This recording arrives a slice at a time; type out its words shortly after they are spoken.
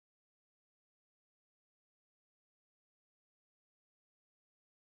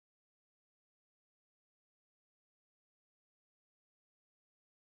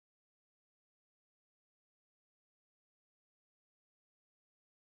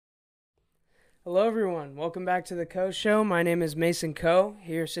Hello, everyone. Welcome back to the Co Show. My name is Mason Co.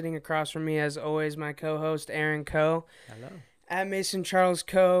 Here, sitting across from me, as always, my co-host Aaron Co. Hello. At Mason Charles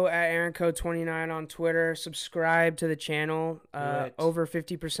Co. At Aaron Co. 29 on Twitter. Subscribe to the channel. Over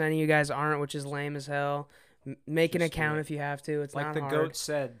 50% of you guys aren't, which is lame as hell. Make an account if you have to. It's like not the hard. goat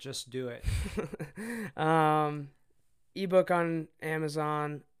said, just do it. Ebook on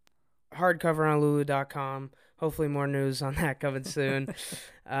Amazon. Hardcover on Lulu.com. Hopefully more news on that coming soon.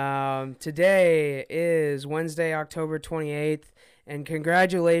 Today is Wednesday, October 28th, and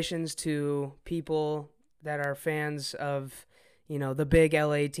congratulations to people that are fans of, the big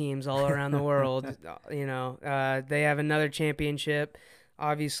LA teams all around the world. They have another championship.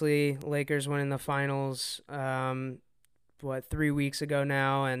 Obviously, Lakers winning the finals, 3 weeks ago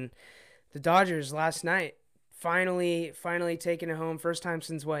now, and the Dodgers last night. Finally taking it home. First time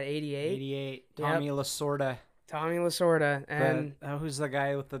since, 88? 88. Tommy Lasorda. Tommy Lasorda. And who's the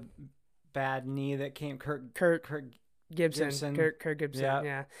guy with the bad knee that came? Kurt Gibson. Kurt Gibson,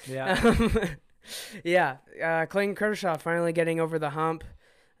 yeah. Yeah. Clayton Kershaw finally getting over the hump.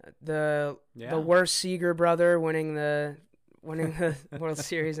 The worst Seager brother winning the World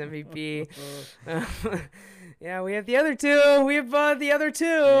Series MVP. Yeah, we have the other two. We have the other two.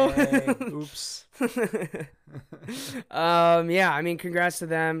 Yay. Oops. Congrats to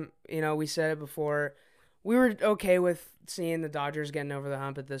them. We said it before. We were okay with seeing the Dodgers getting over the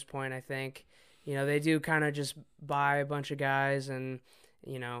hump at this point, I think. They do kind of just buy a bunch of guys and,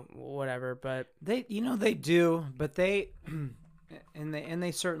 whatever, but they do, but they and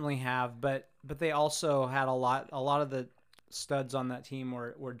they certainly have, but they also had a lot of the studs on that team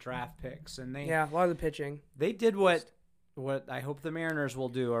were draft picks, and a lot of the pitching. They did what I hope the Mariners will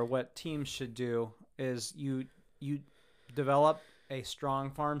do, or what teams should do, is you develop a strong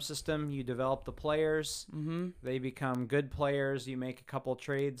farm system, you develop the players, they become good players, you make a couple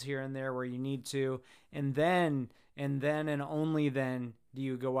trades here and there where you need to, and then and only then do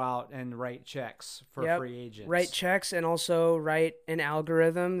you go out and write checks for free agents. Write checks and also write an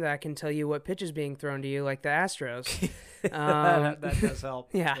algorithm that can tell you what pitch is being thrown to you, like the Astros. That does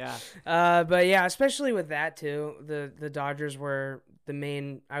help. Yeah. Especially with that too. The Dodgers were the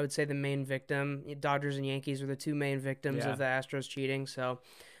main victim. Dodgers and Yankees were the two main victims of the Astros cheating. So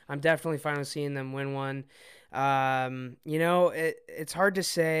I'm definitely fine with seeing them win one. It's hard to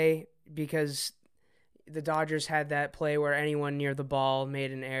say because the Dodgers had that play where anyone near the ball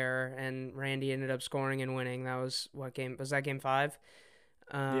made an error, and Randy ended up scoring and winning. That was what game? Was that game 5?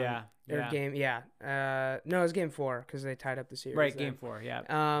 No, it was game 4 because they tied up the series. Right, game 4, yeah.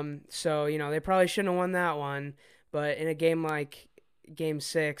 They probably shouldn't have won that one. But in a game like game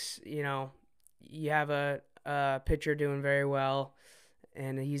 6, you have a pitcher doing very well,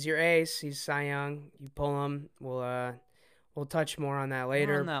 and he's your ace. He's Cy Young. You pull him. We'll touch more on that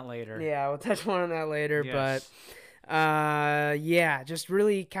later. Yeah, we'll touch more on that later. Yes. But, just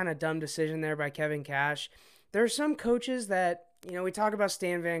really kind of dumb decision there by Kevin Cash. There are some coaches that, we talk about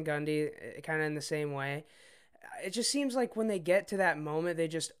Stan Van Gundy kind of in the same way. It just seems like when they get to that moment, they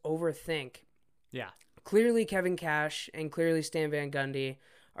just overthink. Yeah. Clearly, Kevin Cash and clearly Stan Van Gundy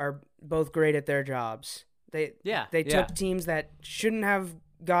are both great at their jobs. They took teams that shouldn't have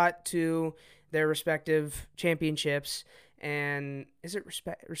got to their respective championships. And is it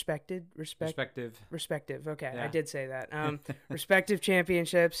respective? Okay, yeah. I did say that. Respective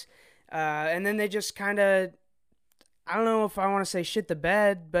championships. And then they just kind of, I don't know if I want to say shit the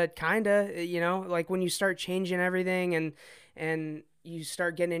bed, but kind of, like when you start changing everything and you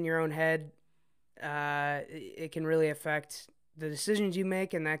start getting in your own head, it can really affect the decisions you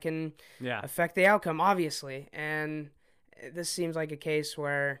make, and that can affect the outcome, obviously. And this seems like a case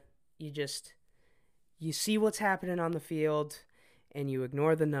where you see what's happening on the field and you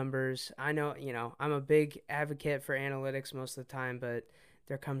ignore the numbers. I know, I'm a big advocate for analytics most of the time, but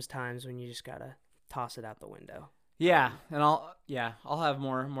there comes times when you just got to toss it out the window. Yeah, and I'll have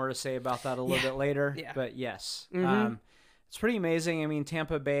more to say about that a little bit later. Yeah. But yes, it's pretty amazing. I mean,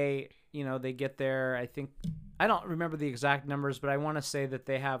 Tampa Bay, they get there. I think I don't remember the exact numbers, but I want to say that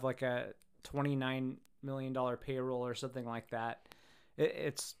they have like a $29 million payroll or something like that.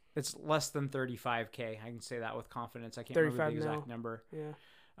 It's less than 35K. I can say that with confidence. I can't remember the exact number. Yeah.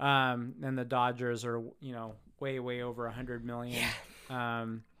 And the Dodgers are way over 100 million. Yeah.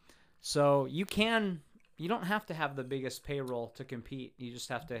 So you don't have to have the biggest payroll to compete. You just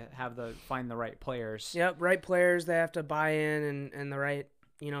have to find the right players. Yep, right players. They have to buy in and the right,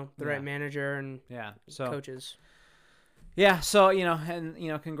 right manager and coaches. Yeah, so,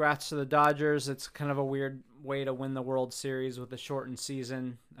 and, congrats to the Dodgers. It's kind of a weird way to win the World Series with a shortened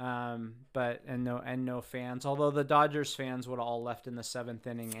season, but no fans. Although the Dodgers fans would have all left in the 7th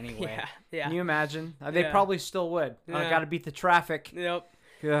inning anyway. Yeah. Can you imagine? They probably still would. Got to beat the traffic. Yep.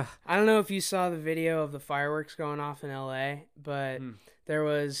 Yeah. I don't know if you saw the video of the fireworks going off in LA, but there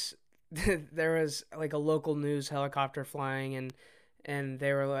was like a local news helicopter flying, and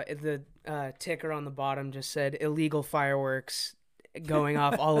they were like, the ticker on the bottom just said illegal fireworks going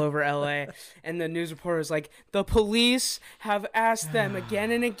off all over LA, and the news reporter was like, the police have asked them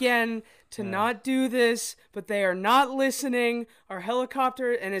again and again to not do this, but they are not listening. Our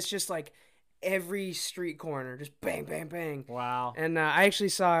helicopter, and it's just like every street corner, just bang, bang, bang. Wow. And I actually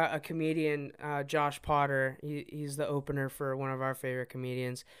saw a comedian, Josh Potter, he's the opener for one of our favorite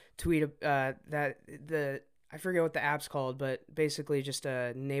comedians, tweet that I forget what the app's called, but basically just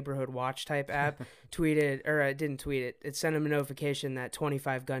a neighborhood watch type app, didn't tweet it. It sent him a notification that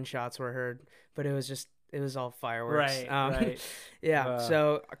 25 gunshots were heard, but it was all fireworks. Right. Yeah.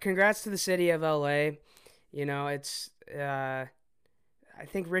 So congrats to the city of LA. It's, I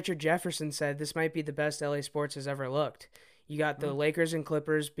think Richard Jefferson said this might be the best LA sports has ever looked. You got the Lakers and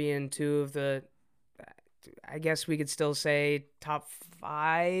Clippers being two of the, I guess we could still say top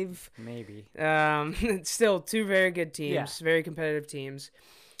 5. Maybe. Still two very good teams, very competitive teams.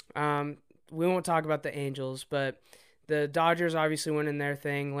 We won't talk about the Angels, but the Dodgers obviously winning their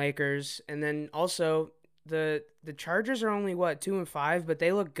thing, Lakers, and then also the Chargers are only 2-5, but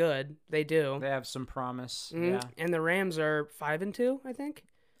they look good. They do. They have some promise. Mm-hmm. Yeah. And the Rams are 5-2, I think.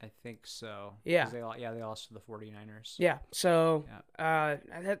 I think so. Yeah. They lost to the 49ers. Yeah. So, I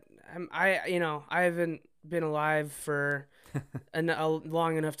haven't been alive for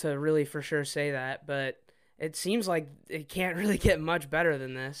long enough to really for sure say that, but it seems like it can't really get much better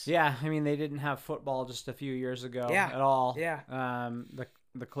than this. Yeah. I mean, they didn't have football just a few years ago at all. Yeah.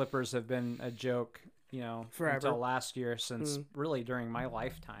 The Clippers have been a joke, forever, until last year, since really during my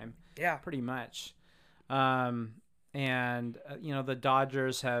lifetime. Yeah. Pretty much. And the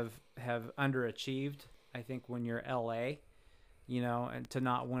Dodgers have underachieved. I think when you're LA, and to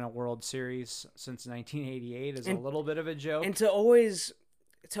not win a World Series since 1988 is a little bit of a joke. And to always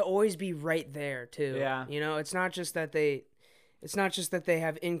be right there too. Yeah. It's not just that they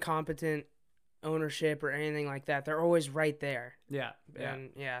have incompetent ownership or anything like that. They're always right there. Yeah.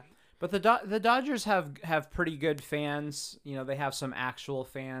 And But the Dodgers have pretty good fans. They have some actual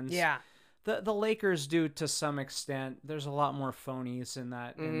fans. Yeah. The Lakers do to some extent. There's a lot more phonies in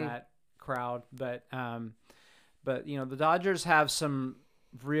that crowd, but the Dodgers have some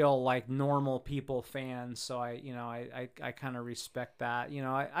real normal people fans. So I kind of respect that.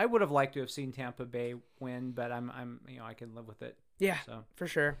 I would have liked to have seen Tampa Bay win, but I can live with it. Yeah, so. For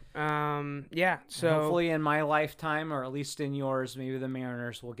sure. Yeah. So and hopefully in my lifetime, or at least in yours, maybe the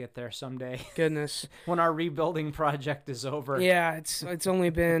Mariners will get there someday. Goodness. When our rebuilding project is over. Yeah, it's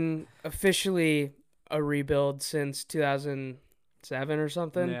only been officially a rebuild since 2007 or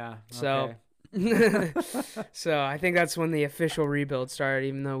something. Yeah. So. Okay. So I think that's when the official rebuild started,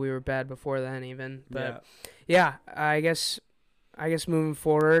 even though we were bad before then even. But yeah I guess moving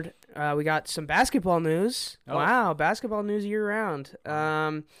forward, we got some basketball news. Oh. Wow, basketball news year round.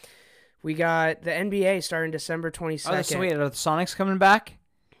 We got the NBA starting December 22nd. Oh, so wait, are the Sonics coming back?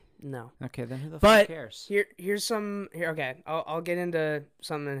 No. Okay, then who the fuck cares? Here's some. Okay, I'll get into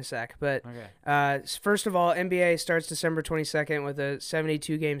something in a sec. But okay. First of all, NBA starts December 22nd with a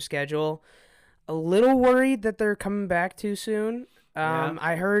 72-game schedule. A little worried that they're coming back too soon.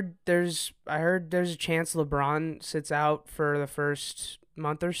 I heard there's a chance LeBron sits out for the first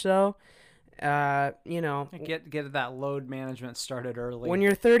month or so. Get that load management started early. When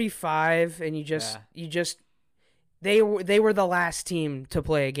you're 35 and they were the last team to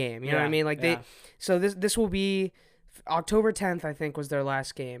play a game. You know what I mean? So this will be October 10th, I think, was their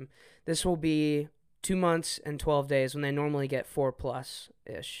last game. This will be 2 months and 12 days when they normally get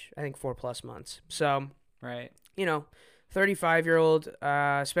 4+-ish. I think 4+ months. So, right. 35-year-old,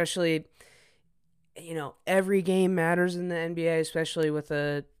 especially, every game matters in the NBA, especially with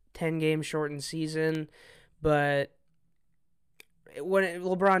a 10-game shortened season. But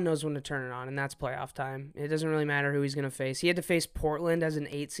LeBron knows when to turn it on, and that's playoff time. It doesn't really matter who he's going to face. He had to face Portland as an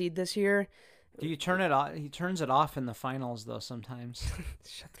 8 seed this year. Do you turn it off? He turns it off in the finals, though, sometimes.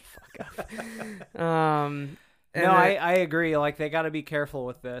 Shut the fuck up. I agree. They got to be careful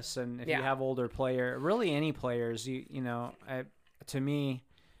with this, and if you have older really any players, to me,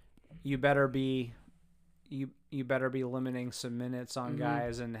 you better be limiting some minutes on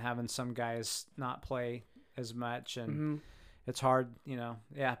guys and having some guys not play as much, and it's hard,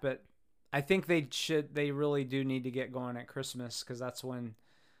 But I think they really do need to get going at Christmas, because that's when,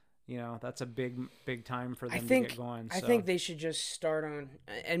 that's a big time for them to get going. So. I think they should just start on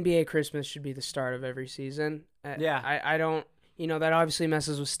NBA Christmas should be the start of every season. I don't, that obviously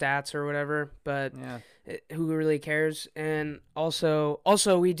messes with stats or whatever, but who really cares? And also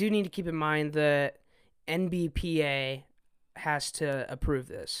we do need to keep in mind that NBPA has to approve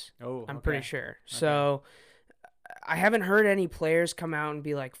this. I'm pretty sure. Okay. So I haven't heard any players come out and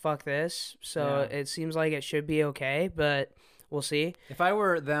be like, fuck this. So it seems like it should be okay, but we'll see. If I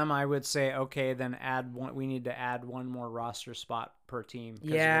were them, I would say, okay, then we need to add one more roster spot per team.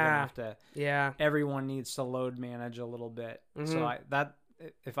 Yeah. Everyone needs to load manage a little bit. Mm-hmm. So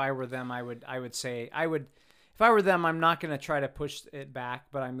if I were them, I would say, if I were them, I'm not going to try to push it back,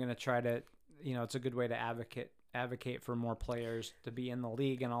 but I'm going to try to, it's a good way to advocate for more players to be in the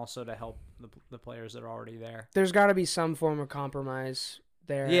league, and also to help the players that are already there. There's got to be some form of compromise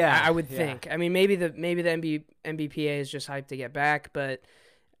there. Yeah, I would think. I mean, maybe the NBPA is just hyped to get back, but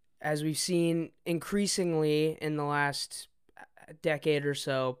as we've seen increasingly in the last decade or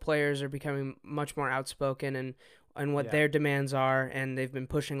so, players are becoming much more outspoken and what their demands are, and they've been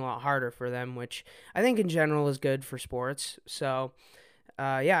pushing a lot harder for them, which I think in general is good for sports. So,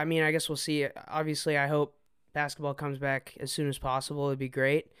 I mean, I guess we'll see. Obviously, I hope basketball comes back as soon as possible. It'd be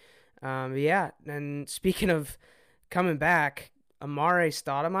great. And speaking of coming back, Amare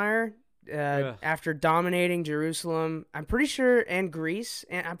Stoudemire, after dominating Jerusalem, I'm pretty sure, and Greece,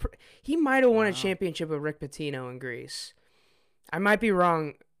 and he might have won a championship with Rick Pitino in Greece. I might be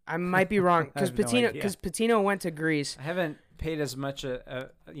wrong because Pitino went to Greece. I haven't paid as much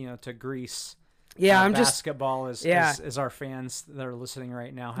to Greece. Yeah, basketball as our fans that are listening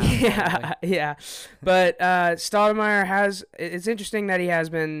right now have. Yeah. But Stoudemire it's interesting that he has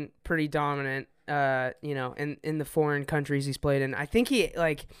been pretty dominant, in the foreign countries he's played in. I think he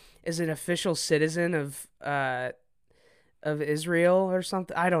is an official citizen of Israel or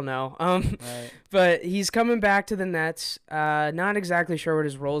something. I don't know. Right. But he's coming back to the Nets. Not exactly sure what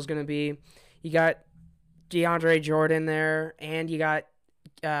his role is going to be. You got DeAndre Jordan there, and you got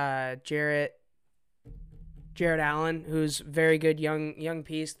Jarrett Allen, who's very good young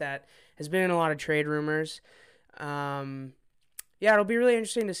piece that has been in a lot of trade rumors. It'll be really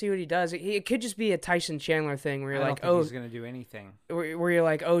interesting to see what he does. It could just be a Tyson Chandler thing where you're like, oh, he's gonna do anything. Where you're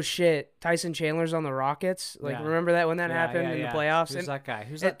like, oh shit, Tyson Chandler's on the Rockets. Remember that when that happened in the playoffs? Who's that guy?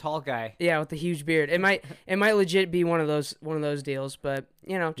 Who's that tall guy? Yeah, with the huge beard. It might legit be one of those deals, but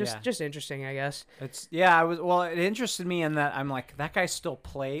just interesting, I guess. It interested me in that I'm like, that guy still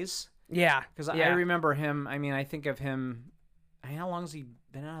plays. Yeah, because I remember him. I mean, I think of him. How long has he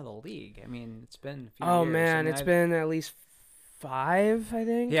been out of the league? I mean, it's been a few years. Oh man, it's been at least 5, I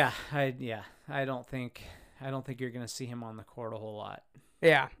think. Yeah, I don't think you're gonna see him on the court a whole lot.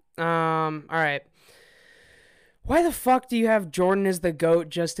 Yeah. All right. Why the fuck do you have Jordan as the GOAT?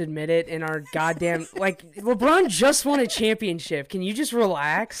 Just admit it in our goddamn LeBron just won a championship. Can you just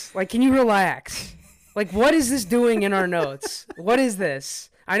relax? Can you relax? What is this doing in our notes? What is this?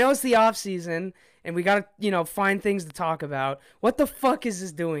 I know it's the off season and we gotta, find things to talk about. What the fuck is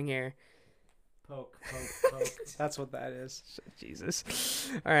this doing here? Poke. That's what that is. Jesus.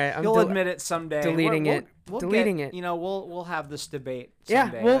 All right. You'll admit it someday. Deleting it. We'll have this debate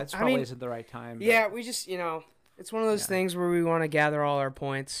someday. Yeah, well, that's probably isn't the right time. But. Yeah, we just, it's one of those things where we want to gather all our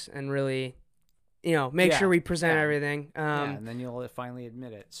points and really, make sure we present everything. And then you'll finally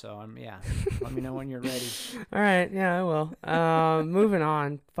admit it. So, let me know when you're ready. All right. Yeah, I will. Moving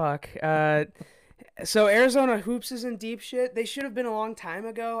on. Fuck. So Arizona Hoops is in deep shit. They should have been a long time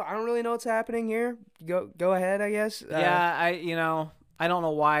ago. I don't really know what's happening here. Go ahead, I guess. I don't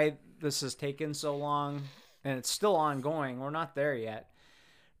know why this has taken so long, and it's still ongoing. We're not there yet.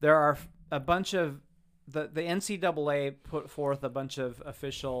 There are a bunch of the NCAA put forth a bunch of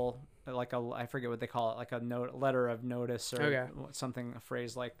official, I forget what they call it, a letter of notice or something, a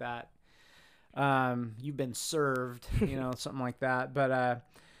phrase like that. You've been served, something like that. But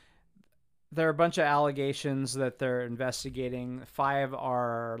there are a bunch of allegations that they're investigating. 5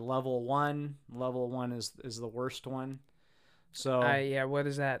 are level 1. Level 1 is the worst one. So what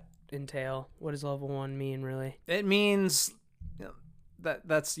does that entail? What does level 1 mean, really? It means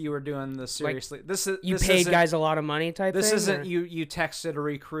that's you were doing this seriously. This paid guys a lot of money type thing? This isn't you texted a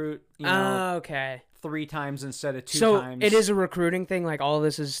recruit, okay. 3 times instead of 2 times. So it is a recruiting thing? All of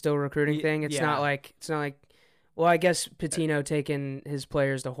this is still a recruiting thing? It's not like well, I guess Pitino taking his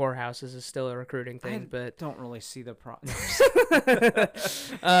players to whorehouses is still a recruiting thing, but don't really see the problem.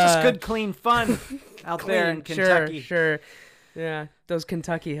 Just good, clean fun out there in Kentucky. Sure. Yeah, those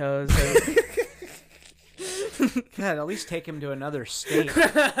Kentucky hoes. God, at least take him to another state.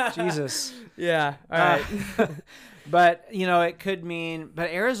 Jesus. Yeah. All right. But, it could mean,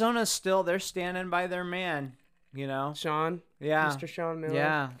 but Arizona's still, they're standing by their man, Sean. Yeah. Mr. Sean Miller.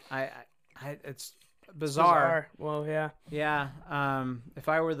 Yeah. It's bizarre. Well, yeah. Yeah. If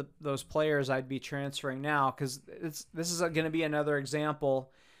I were those players, I'd be transferring now, because this is going to be another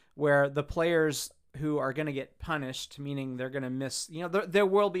example where the players who are going to get punished, meaning they're going to miss, there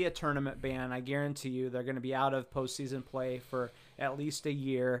will be a tournament ban. I guarantee you they're going to be out of postseason play for at least a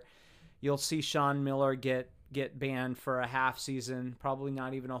year. You'll see Sean Miller get banned for a half season, probably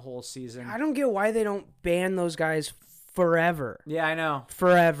not even a whole season. I don't get why they don't ban those guys forever. Yeah, I know.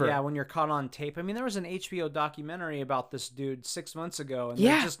 Forever. Yeah, when you're caught on tape. I mean, there was an HBO documentary about this dude 6 months ago, and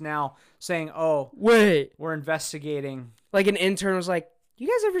they're just now saying, oh, wait, we're investigating. Like an intern was like, you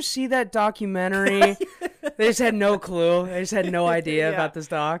guys ever see that documentary? They just had no clue. They just had no idea about this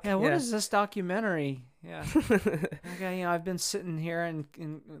doc. Yeah, what is this documentary? Yeah. Okay, I've been sitting here in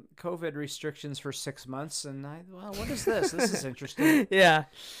COVID restrictions for 6 months, and what is this? This is interesting. Yeah.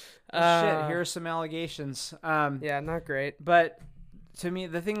 Shit, here are some allegations. Yeah, not great. But to me,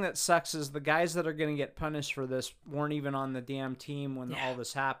 the thing that sucks is the guys that are going to get punished for this weren't even on the damn team when all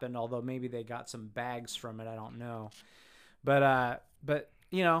this happened, although maybe they got some bags from it. I don't know. But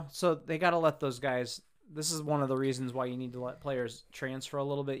so they got to let those guys. This is one of the reasons why you need to let players transfer a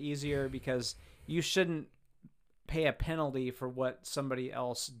little bit easier, because you shouldn't pay a penalty for what somebody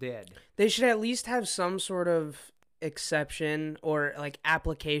else did. They should at least have some sort of exception or like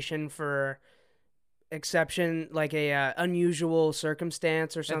application for exception, like a unusual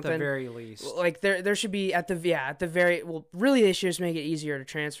circumstance or something. At the very least, like there should be at the very really they should just make it easier to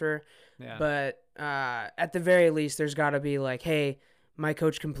transfer. Yeah. But at the very least, there's got to be like, hey, my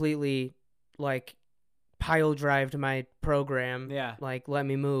coach completely like pile drived my program. Yeah. Like, let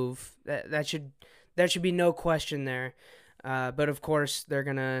me move. There should be no question there. But of course, they're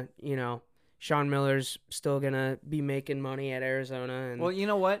gonna, Sean Miller's still gonna be making money at Arizona, and well, you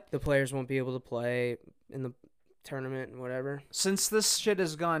know what? The players won't be able to play in the tournament and whatever. Since this shit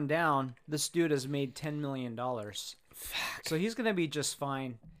has gone down, this dude has made $10 million. Fuck. So he's gonna be just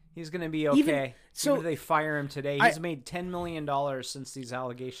fine. He's going to be okay. Even if they fire him today, he's made $10 million since these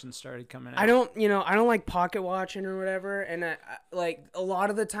allegations started coming out. I don't like pocket watching or whatever. And like a lot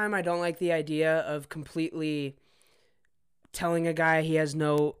of the time, I don't like the idea of completely telling a guy he has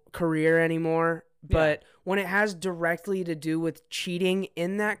no career anymore. But when it has directly to do with cheating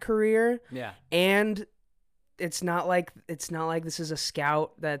in that career, and it's not like this is a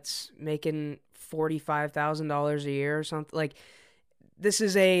scout that's making $45,000 a year or something. Like, This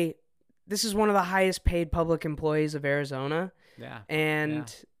is one of the highest paid public employees of Arizona. Yeah.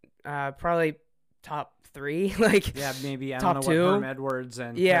 And probably top 3. Like, maybe I top don't know 2. what Herm Edwards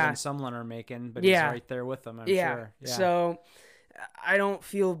and Kevin Sumlin are making, but he's right there with them, I'm sure. Yeah. So I don't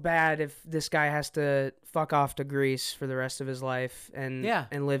feel bad if this guy has to fuck off to Greece for the rest of his life and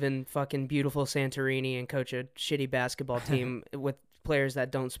live in fucking beautiful Santorini and coach a shitty basketball team with players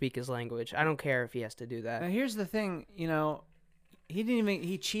that don't speak his language. I don't care if he has to do that. Now, here's the thing,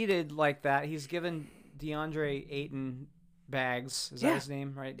 he cheated like that. He's given DeAndre Ayton bags. Is that his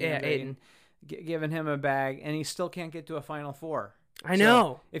name, right? DeAndre Ayton. Giving him a bag, and he still can't get to a Final Four. I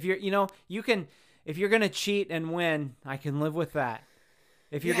know. If you're, if you're gonna cheat and win, I can live with that.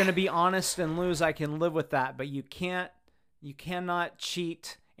 If you're gonna be honest and lose, I can live with that. But you cannot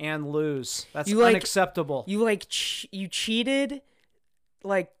cheat and lose. That's unacceptable. You cheated,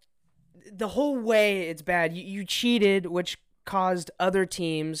 like the whole way. It's bad. You cheated, which caused other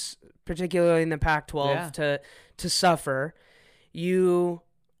teams, particularly in the Pac-12, to suffer. You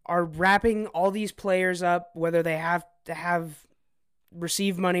are wrapping all these players up, whether they have to have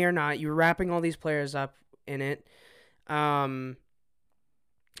received money or not. You're wrapping all these players up in it, and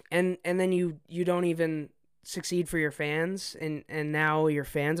then you don't even succeed for your fans, and now your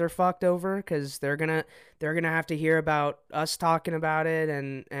fans are fucked over because they're gonna have to hear about us talking about it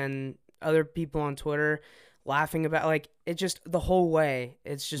and other people on Twitter laughing about, like, it just the whole way.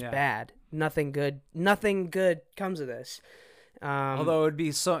 It's just bad. Nothing good comes of this. Although it would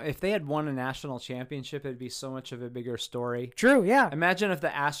be so, if they had won a national championship, it'd be so much of a bigger story. True, yeah. Imagine if the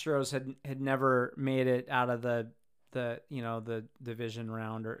Astros had never made it out of the division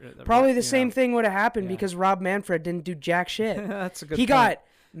round, or probably the same thing would have happened because Rob Manfred didn't do jack shit. That's a good. He got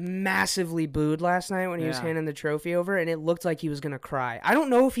massively booed last night when he was handing the trophy over, and it looked like he was gonna cry. I don't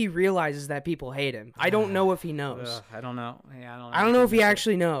know if he realizes that people hate him. I don't know if he knows. I don't know. Yeah, I don't know if he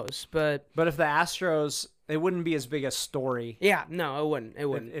actually knows, but if the Astros, it wouldn't be as big a story. Yeah, no, it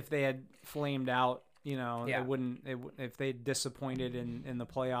wouldn't. If they had flamed out It wouldn't. If they disappointed in the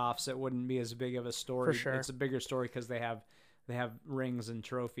playoffs, it wouldn't be as big of a story. For sure. It's a bigger story because they have rings and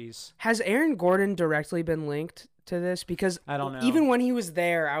trophies. Has Aaron Gordon directly been linked to this? Because I don't know. Even when he was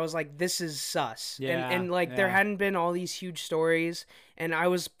there, I was like, this is sus. Yeah, and there hadn't been all these huge stories, and I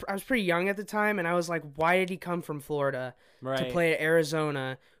was pretty young at the time, and I was like, why did he come from Florida to play at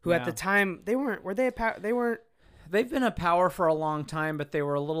Arizona? Who at the time they weren't. They weren't. They've been a power for a long time, but they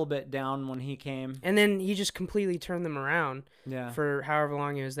were a little bit down when he came. And then he just completely turned them around. Yeah. For however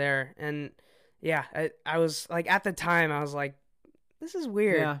long he was there, and yeah, I was like, at the time, I was like, this is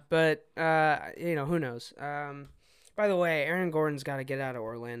weird. Yeah. But who knows? By the way, Aaron Gordon's got to get out of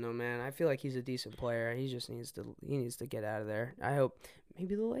Orlando, man. I feel like he's a decent player. He just needs to get out of there. I hope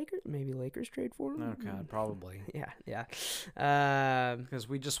maybe Lakers trade for him. Oh God, probably. Yeah. Because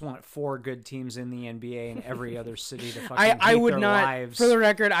we just want 4 good teams in the NBA and every other city to fucking I would their not. lives. For the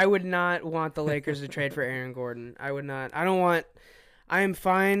record, I would not want the Lakers to trade for Aaron Gordon. I would not. I am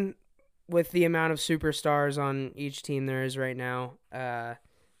fine with the amount of superstars on each team there is right now.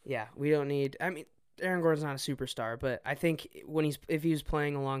 We don't need. I mean, Aaron Gordon's not a superstar, but I think if he was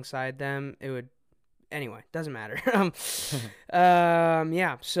playing alongside them, it would. Anyway, doesn't matter.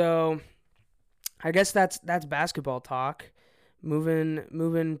 So I guess that's basketball talk.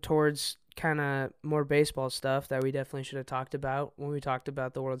 Moving towards kind of more baseball stuff that we definitely should have talked about when we talked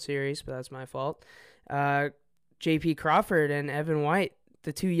about the World Series, but that's my fault. J.P. Crawford and Evan White,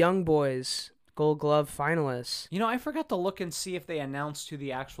 the 2 young boys, Gold Glove finalists. I forgot to look and see if they announced who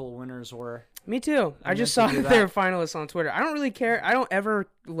the actual winners were. Me too. I just saw that they were finalists on Twitter. I don't really care. I don't ever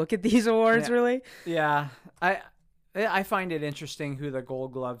look at these awards, really. Yeah. I find it interesting who the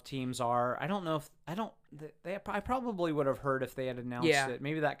Gold Glove teams are. I don't know if I probably would have heard if they had announced it.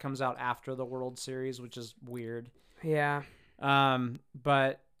 Maybe that comes out after the World Series, which is weird. Yeah.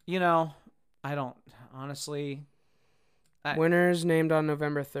 But I don't honestly. Winners named on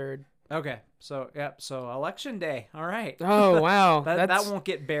November 3rd. Okay. So Election Day. All right. Oh wow. that won't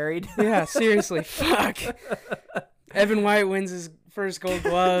get buried. Yeah. Seriously. Fuck. Evan White wins his first Gold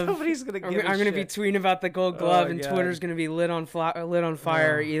Glove. Nobody's gonna give I'm gonna be tweeting about the Gold Glove, and God. Twitter's gonna be lit on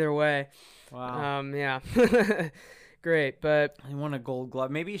fire either way. Wow. Yeah. Great, but I want a Gold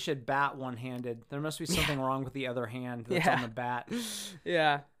Glove. Maybe you should bat one-handed. There must be something wrong with the other hand that's on the bat.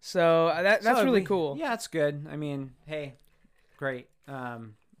 Yeah. So that's really cool. Yeah, it's good. I mean, hey, great.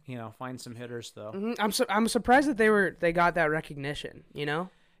 Find some hitters though. Mm-hmm. I'm surprised that they got that recognition.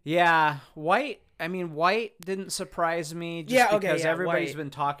 Yeah, White. I mean, White didn't surprise me just because everybody's been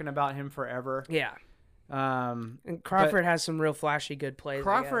talking about him forever. Yeah. And Crawford has some real flashy good plays.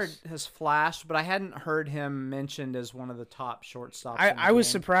 Crawford has flashed, but I hadn't heard him mentioned as one of the top shortstops. I was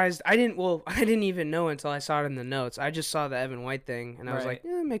surprised. I didn't even know until I saw it in the notes. I just saw the Evan White thing, and I was like,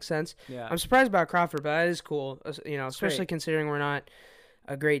 it makes sense. Yeah. I'm surprised about Crawford, but that is cool. Especially considering we're not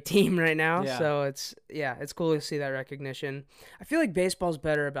a great team right now. Yeah. So it's cool to see that recognition. I feel like baseball's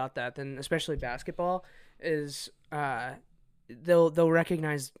better about that than especially basketball. Is they'll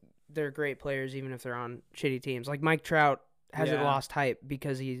recognize they're great players even if they're on shitty teams. Like Mike Trout hasn't lost hype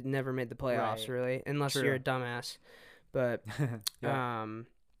because he never made the playoffs, really, unless you're a dumbass. But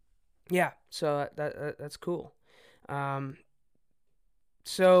so that's cool.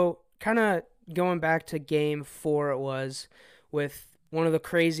 So kind of going back to Game 4, it was with one of the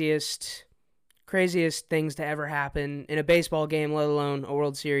craziest things to ever happen in a baseball game, let alone a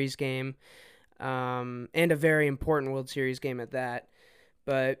World Series game, and a very important World Series game at that.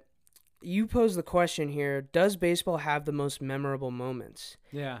 But you pose the question here, does baseball have the most memorable moments?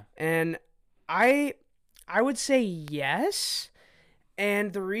 Yeah. And I would say yes.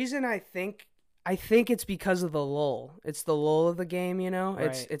 And the reason I think it's because of the lull. It's the lull of the game,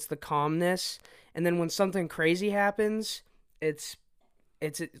 Right. It's the calmness. And then when something crazy happens, it's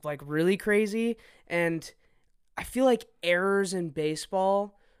like really crazy. And I feel like errors in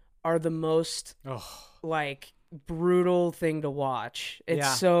baseball are the most like brutal thing to watch.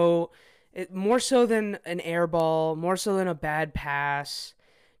 It's more so than an air ball, more so than a bad pass,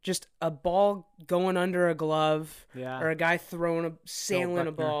 just a ball going under a glove, or a guy sailing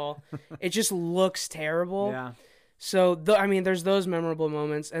a ball. It just looks terrible. Yeah. So there's those memorable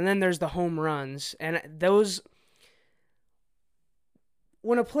moments, and then there's the home runs, and those.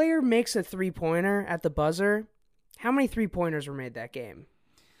 When a player makes a 3-pointer at the buzzer, how many 3-pointers were made that game?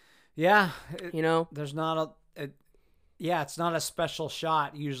 Yeah. There's not it's not a special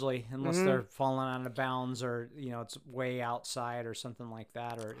shot usually, unless they're falling out of bounds or, it's way outside or something like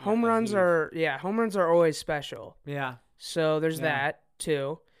that. Or home runs are always special. Yeah. So there's that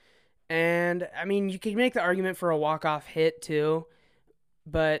too. And you could make the argument for a walk-off hit too.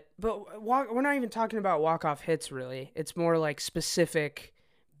 But we're not even talking about walk-off hits, really. It's more like specific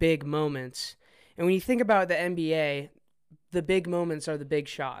big moments. And when you think about the NBA, the big moments are the big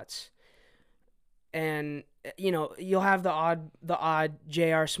shots. And, you'll have the odd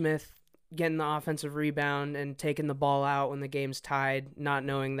J.R. Smith getting the offensive rebound and taking the ball out when the game's tied, not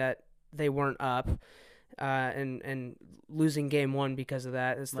knowing that they weren't up, and losing game one because of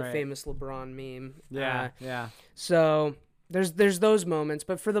that. It's the famous LeBron meme. Yeah. So there's those moments,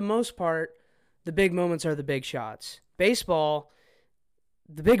 but for the most part, the big moments are the big shots. Baseball,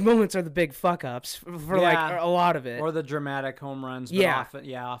 the big moments are the big fuck-ups for like a lot of it. Or the dramatic home runs. But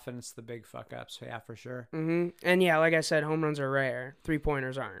often it's the big fuck-ups. Yeah, for sure. Mm-hmm. And like I said, home runs are rare.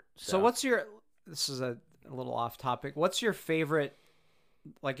 3-pointers aren't. So this is a little off topic. What's your favorite,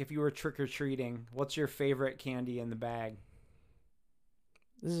 like if you were trick-or-treating, what's your favorite candy in the bag?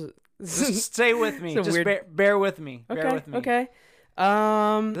 Just stay with me. Just bear with me. Okay. Bear with me. Okay. You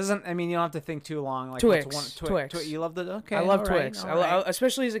don't have to think too long. Like Twix. Twix. You love the I love Twix. I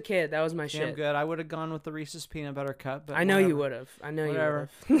especially as a kid. That was my shit. Damn good. I would have gone with the Reese's peanut butter cup. But I know you would have. You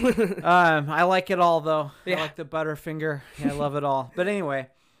would have. I like it all though. Yeah. I like the Butterfinger. Yeah, I love it all. But anyway,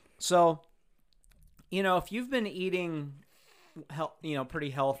 so if you've been eating, pretty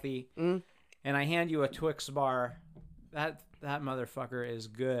healthy, and I hand you a Twix bar, that motherfucker is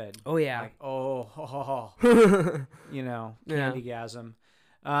good. Oh, yeah. Like, candygasm.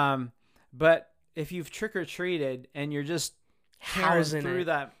 But if you've trick-or-treated and you're just housing through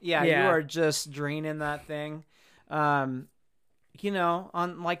that, you are just draining that thing. On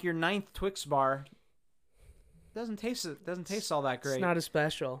like your 9th Twix bar, doesn't taste all that great. It's not as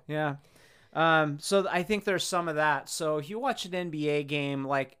special. Yeah. So I think there's some of that. So if you watch an NBA game,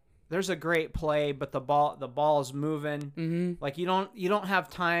 like, there's a great play, but the ball is moving. Mm-hmm. Like you don't have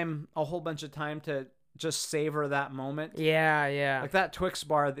a whole bunch of time to just savor that moment. Yeah. Like that Twix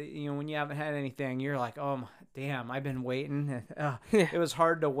bar, when you haven't had anything, you're like, oh damn, I've been waiting. It was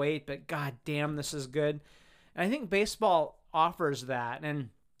hard to wait, but god damn, this is good. And I think baseball offers that, and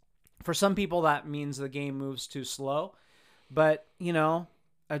for some people that means the game moves too slow. But a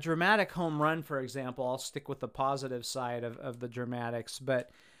dramatic home run, for example, I'll stick with the positive side of the dramatics, but.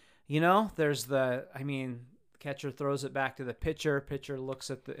 There's catcher throws it back to the pitcher. Pitcher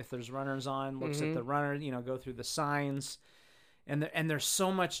looks at if there's runners on, looks at the runner, go through the signs. And there's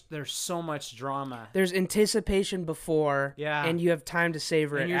so much drama. There's anticipation before, and you have time to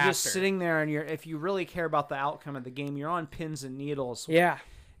savor it after. And you're just sitting there, and if you really care about the outcome of the game, you're on pins and needles. Yeah.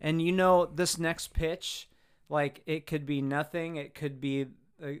 And this next pitch, like it could be nothing. It could be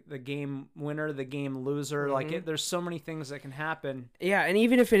the game winner, the game loser. Like there's so many things that can happen. Yeah, and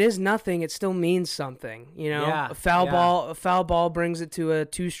even if it is nothing, it still means something. A foul ball brings it to a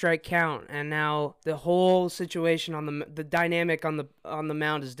 2-strike count, and now the whole situation on the dynamic on the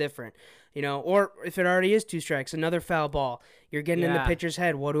mound is different. Or if it already is 2 strikes, another foul ball. You're getting in the pitcher's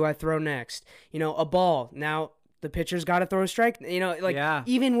head. What do I throw next? A ball. Now the pitcher's got to throw a strike.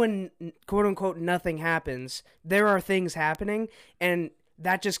 Even when quote unquote nothing happens, there are things happening, and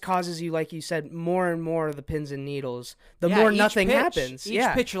that just causes you, like you said, more and more of the pins and needles. The more nothing happens. Each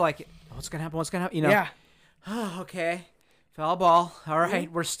pitch, you're like, what's going to happen? What's going to happen? Yeah. Oh, okay. Foul ball. All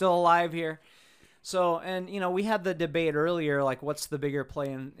right. We're still alive here. So, and, we had the debate earlier, like, what's the bigger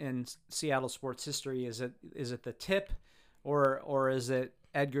play in Seattle sports history? Is it the tip or is it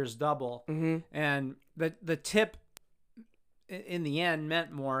Edgar's double? Mm-hmm. And the tip, in the end,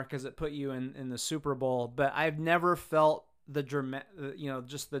 meant more because it put you in the Super Bowl. But I've never felt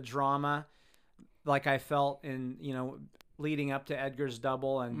just the drama like I felt in, leading up to Edgar's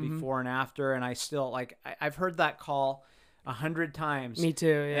double and before and after. And I still I've heard that call 100 times. Me too.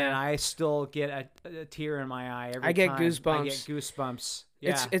 Yeah. And I still get a tear in my eye every time. I get goosebumps. I get goosebumps.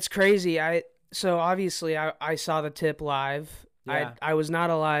 Yeah. It's crazy. So obviously I saw the tip live. Yeah. I was not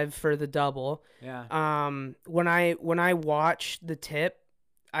alive for the double. Yeah. When I watch the tip,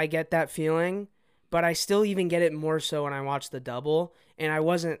 I get that feeling. But I still even get it more so when I watch the double, and I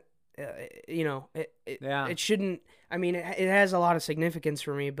wasn't, it shouldn't. I mean, it has a lot of significance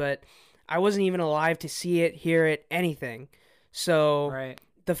for me, but I wasn't even alive to see it, hear it, anything. So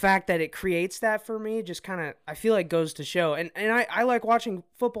the fact that it creates that for me just kind of, I feel like, goes to show. And I like watching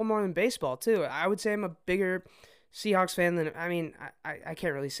football more than baseball too. I would say I'm a bigger Seahawks fan than, I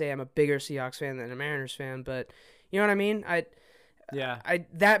can't really say I'm a bigger Seahawks fan than a Mariners fan, but you know what I mean?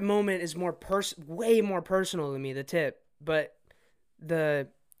 That moment is way more personal to me, the tip, but the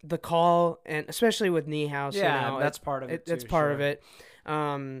call, and especially with Niehaus, that's part of it. That's part of it.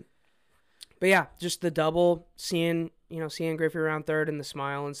 But yeah, just the double, seeing Griffey around third and the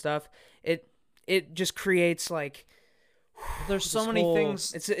smile and stuff. It just creates like, There's so many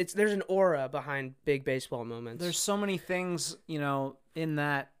things. There's an aura behind big baseball moments. There's so many things, in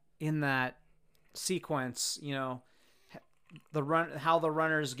that sequence, how the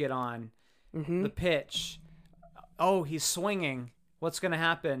runners get on, the pitch. Oh, he's swinging. What's going to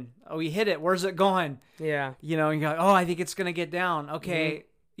happen? Oh, he hit it. Where's it going? Yeah. You go, oh, I think it's going to get down. Okay.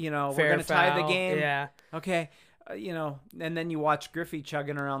 We're going to tie the game. Yeah. Okay. And then you watch Griffey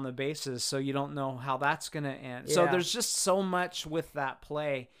chugging around the bases, so you don't know how that's going to end. Yeah. So there's just so much with that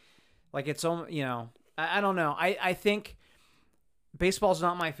play. Like it's, I don't know. I think baseball's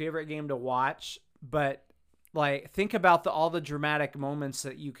not my favorite game to watch, but like think about all the dramatic moments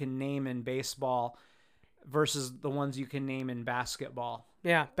that you can name in baseball versus the ones you can name in basketball.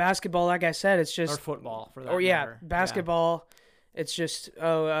 Yeah, basketball, like I said, it's just... Or football, for that matter. Basketball, it's just,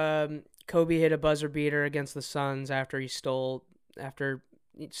 Kobe hit a buzzer beater against the Suns after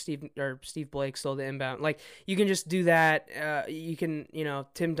Steve Blake stole the inbound. Like, you can just do that. You can,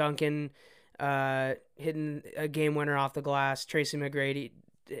 Tim Duncan hitting a game winner off the glass, Tracy McGrady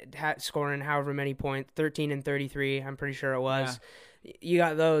scoring however many points, 13 and 33, I'm pretty sure it was. Yeah. You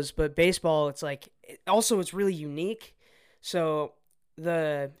got those, but baseball, it's like, it's really unique. So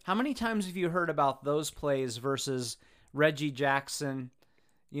how many times have you heard about those plays versus Reggie Jackson,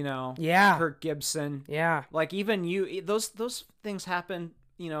 Kirk Gibson? Yeah. Like even those things happen,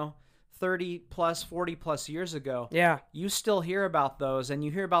 30 plus, 40 plus years ago. Yeah. You still hear about those, and you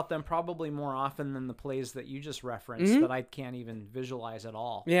hear about them probably more often than the plays that you just referenced that I can't even visualize at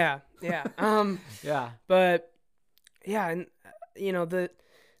all. Yeah. Yeah. Yeah. But yeah. And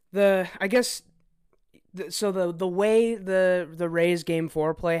I guess, so the way the Rays Game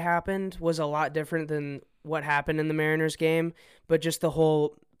 4 play happened was a lot different than what happened in the Mariners game, but just the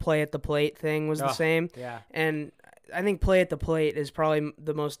whole play at the plate thing was the same. Yeah. And I think play at the plate is probably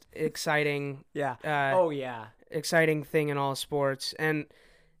the most exciting. Yeah. Exciting thing in all sports. And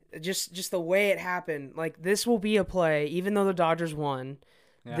just the way it happened, like this will be a play, even though the Dodgers won.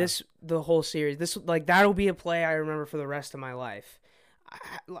 Yeah. The whole series. That'll be a play I remember for the rest of my life.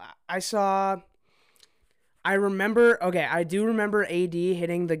 I do remember AD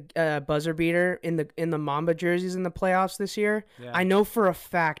hitting the buzzer beater in the Mamba jerseys in the playoffs this year. Yeah. I know for a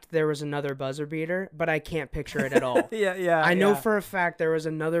fact there was another buzzer beater, but I can't picture it at all. I know for a fact there was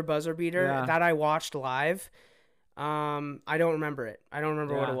another buzzer beater that I watched live. I don't remember it. I don't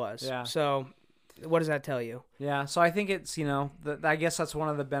remember what it was. Yeah. So what does that tell you? Yeah, so I think it's, I guess that's one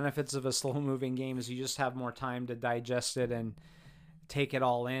of the benefits of a slow-moving game is you just have more time to digest it and take it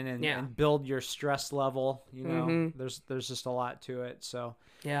all in and build your stress level. There's just a lot to it. So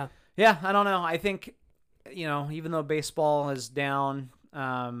yeah, I don't know. I think, even though baseball is down,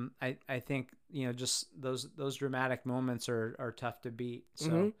 I think, just those dramatic moments are tough to beat.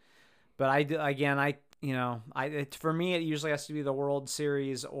 So, but for me, it usually has to be the World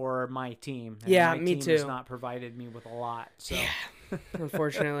Series or my team. And my me team too. has not provided me with a lot. So. Yeah.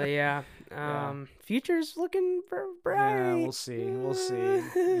 Unfortunately, yeah. Future's looking bright. Yeah, we'll see.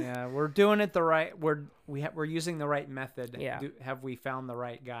 Yeah, we're doing it the right. We're using the right method. Yeah. Have we found the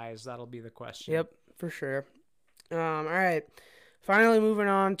right guys? That'll be the question. Yep, for sure. All right. Finally, moving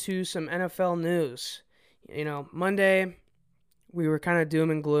on to some NFL news. Monday we were kind of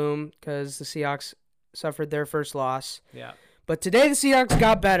doom and gloom because the Seahawks suffered their first loss. Yeah. But today the Seahawks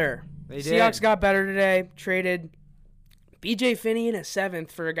got better. They did. Seahawks got better today. Traded B.J. Finney in a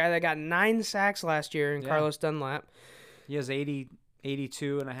 7th for a guy that got 9 sacks last year in Carlos Dunlap. He has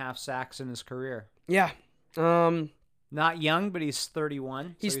 82 and a half sacks in his career. Yeah. Not young, but he's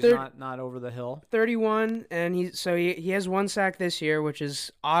 31. He's not over the hill. 31, and he has 1 sack this year, which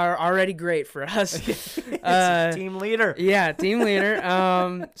is already great for us. It's a team leader. Yeah, team leader.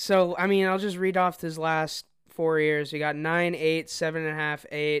 I'll just read off his last 4 years. He got 9, 8, 7.5,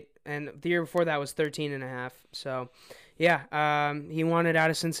 8, and the year before that was 13.5. So, yeah, he wanted out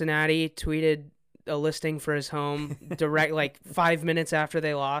of Cincinnati. Tweeted a listing for his home direct 5 minutes after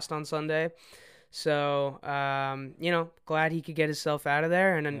they lost on Sunday. So, glad he could get himself out of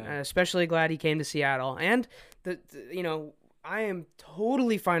there, and especially glad he came to Seattle. And I am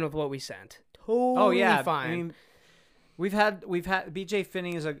totally fine with what we sent. Totally fine. I mean, we've had B.J.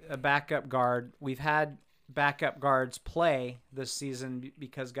 Finney is a backup guard. We've had backup guards play this season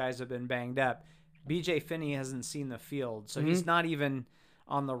because guys have been banged up. B.J. Finney hasn't seen the field, so he's not even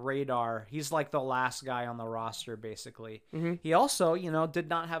on the radar. He's like the last guy on the roster, basically. He also, did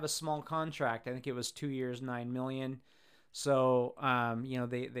not have a small contract. I think it was 2 years, $9 million. So,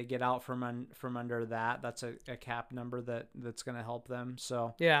 they get out from under that. That's a cap number that's going to help them.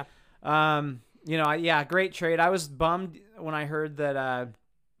 So, yeah. Great trade. I was bummed when I heard that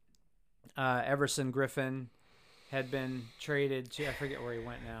Everson Griffin had been traded to, I forget where he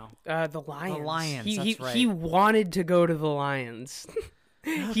went now. The Lions. The Lions, that's right. He wanted to go to the Lions.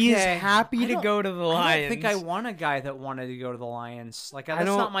 Okay. He is happy to go to the Lions. I don't think I want a guy that wanted to go to the Lions. Like, that's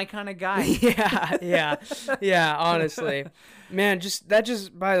not my kind of guy. Yeah, honestly. Man,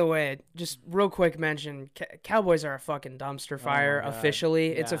 by the way, just real quick mention, Cowboys are a fucking dumpster fire officially.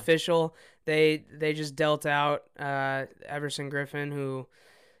 Yeah. It's official. They just dealt out Everson Griffin, who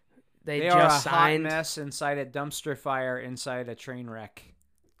they just are a signed. Hot mess inside a dumpster fire inside a train wreck.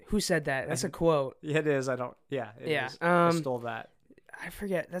 Who said that? That's a quote. Yeah, it is. It is. I stole that. I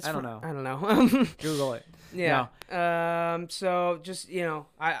forget. I don't know. I don't know. Google it. Yeah. No. So just,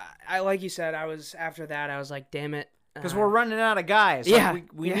 I like you said, I was like, damn it. Because we're running out of guys. Yeah. Like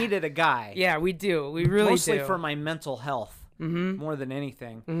we needed a guy. Yeah, we do. We really Mostly do. for my mental health more than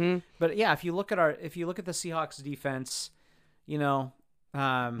anything. Mm-hmm. But yeah, if you look at the Seahawks defense, you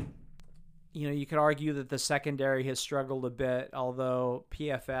could argue that the secondary has struggled a bit, although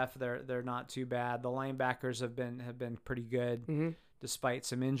PFF they're not too bad. The linebackers have been pretty good despite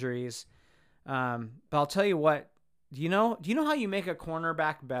some injuries. But I'll tell you what, do you know how you make a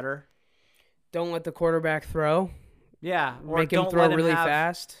cornerback better? Don't let the quarterback throw. Yeah, or make him throw really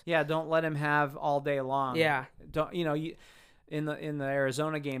fast. Yeah, don't let him have all day long. Yeah, don't in the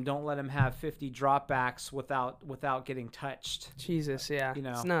Arizona game, don't let him have 50 dropbacks without getting touched. Jesus, yeah,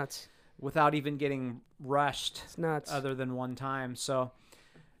 it's nuts. Without even getting rushed. It's nuts. Other than one time. So,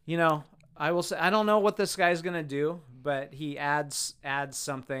 I will say I don't know what this guy's gonna do, but he adds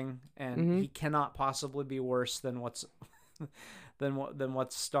something, and he cannot possibly be worse than what's than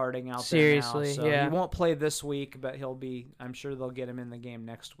what's starting out there now. Seriously, So yeah. He won't play this week, but he'll be. I'm sure they'll get him in the game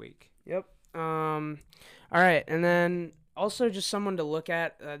next week. Yep. All right, and then also just someone to look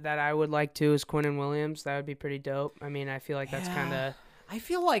at that I would like to is Quinnen Williams. That would be pretty dope. I mean, I feel like that's kind of. I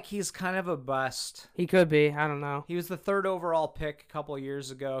feel like he's kind of a bust. He could be. I don't know. He was the 3rd overall pick a couple of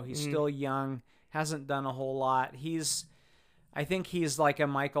years ago. He's still young. Hasn't done a whole lot. I think he's like a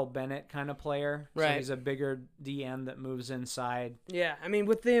Michael Bennett kind of player. Right. So he's a bigger DN that moves inside. Yeah. I mean,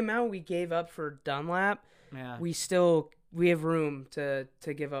 with the amount we gave up for Dunlap, we have room to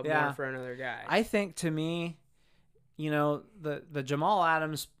give up more for another guy. I think, to me, the Jamal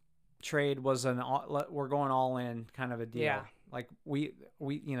Adams trade was we're going all in kind of a deal. Yeah. Like we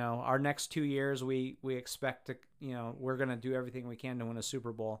our next 2 years we expect to we're going to do everything we can to win a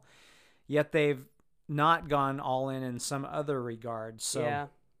Super Bowl. Yet they've not gone all in some other regards. So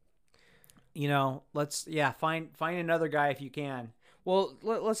let's find another guy if you can. Well,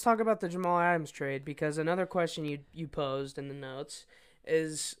 let's talk about the Jamal Adams trade, because another question you posed in the notes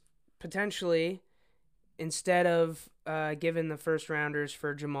is potentially, instead of giving the first rounders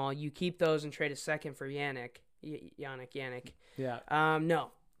for Jamal, you keep those and trade a second for Yannick. Yeah.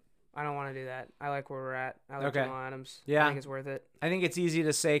 No, I don't want to do that. I like where we're at. I like Jamal Adams. Yeah. I think it's worth it. I think it's easy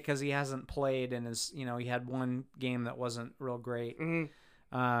to say because he hasn't played and he had one game that wasn't real great.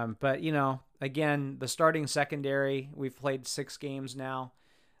 Mm-hmm. But again, the starting secondary, we've played 6 games now.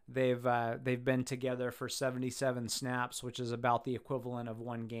 They've been together for 77 snaps, which is about the equivalent of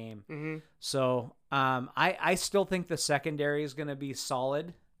one game. Mm-hmm. So I still think the secondary is going to be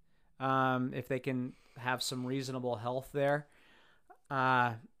solid if they can have some reasonable health there.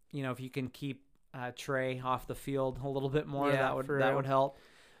 If you can keep Trey off the field a little bit more, that would help.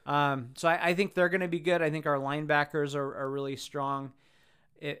 So I think they're going to be good. I think our linebackers are really strong.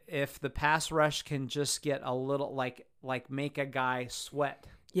 If the pass rush can just get a little make a guy sweat.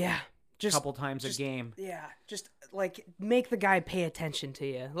 Yeah. A couple times a game. Yeah. Just make the guy pay attention to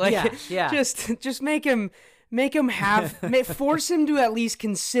you. Just make him force him to at least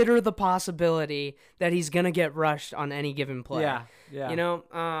consider the possibility that he's going to get rushed on any given play. Yeah.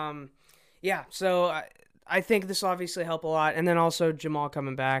 Yeah. So I think this will obviously help a lot. And then also Jamal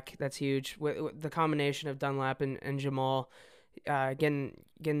coming back. That's huge. With the combination of Dunlap and Jamal getting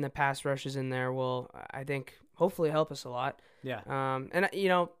the pass rushes in there will, I think, hopefully help us a lot. Yeah. And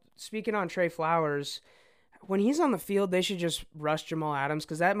speaking on Trey Flowers, when he's on the field, they should just rush Jamal Adams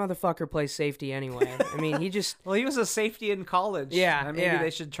because that motherfucker plays safety anyway. I mean, he just... Well, he was a safety in college. Yeah, maybe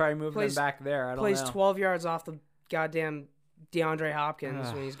they should try moving him back there. I don't know. Plays 12 yards off the goddamn DeAndre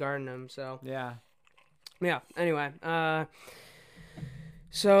Hopkins when he's guarding him. So yeah. Anyway,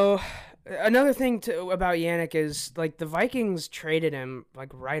 so another thing about Yannick is the Vikings traded him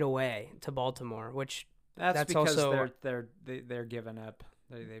right away to Baltimore, which that's because also, they're giving up.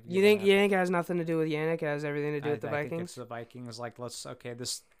 You think it has nothing to do with Yannick? It has everything to do with the Vikings? I think it's the Vikings.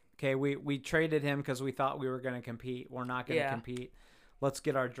 We traded him because we thought we were going to compete. We're not going to compete. Let's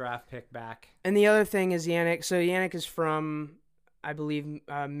get our draft pick back. And the other thing is Yannick. So Yannick is from, I believe,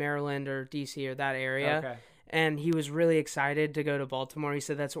 Maryland or DC or that area. Okay. and he was really excited to go to Baltimore. He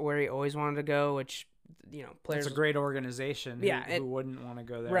said that's where he always wanted to go, which, players. It's a great organization. Who wouldn't want to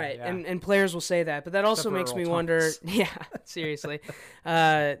go there? Right, yeah. and players will say that, but that also makes me wonder. Yeah, seriously,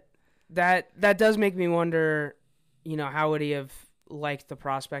 that does make me wonder. How would he have liked the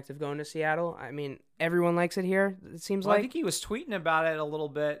prospect of going to Seattle? I mean, everyone likes it here. It seems like. I think he was tweeting about it a little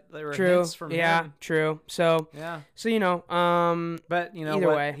bit. There were true. hints from him. True. So but either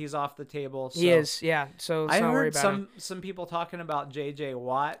way, he's off the table. So. He is. Yeah. So I heard some people talking about J.J.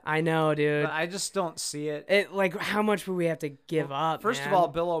 Watt. I know, dude. But I just don't see it. How much would we have to give up? First of all,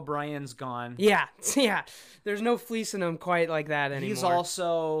 Bill O'Brien's gone. Yeah. There's no fleecing him quite like that anymore. He's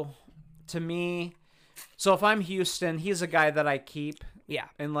also, to me. So if I'm Houston, he's a guy that I keep. Yeah.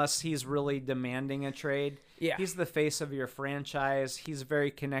 Unless he's really demanding a trade. Yeah. He's the face of your franchise. He's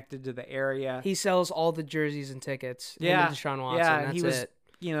very connected to the area. He sells all the jerseys and tickets. Yeah. Deshaun Watson. Yeah. That's he was, it.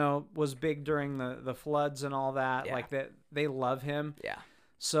 Was big during the floods and all that. Yeah. Like that, they love him. Yeah.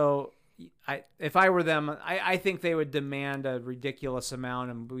 So if I were them, I think they would demand a ridiculous amount,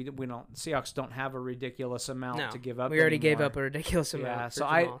 and we don't. Seahawks don't have a ridiculous amount to give up. We already gave up a ridiculous amount. Yeah.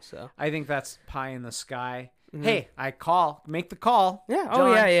 For Jamal, I think that's pie in the sky. Mm-hmm. Hey, make the call. Yeah.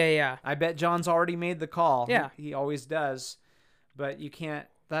 John, yeah. I bet John's already made the call. Yeah. He always does. But you can't.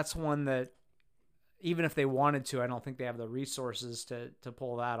 That's one that, even if they wanted to, I don't think they have the resources to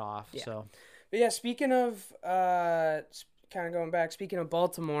pull that off. Yeah. So. But yeah, speaking of kind of going back, speaking of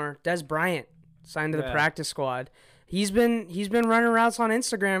Baltimore, Des Bryant signed to the practice squad. He's been running routes on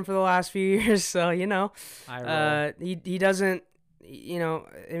Instagram for the last few years, so he doesn't.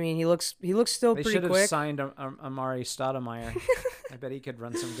 I mean, he looks still they pretty quick. They should have signed Amari Stoudemire. I bet he could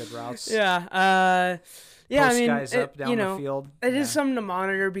run some good routes. Yeah. Post guys up down the field. It is something to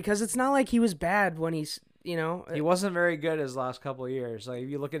monitor because it's not like he was bad when he's. He wasn't very good his last couple of years. Like if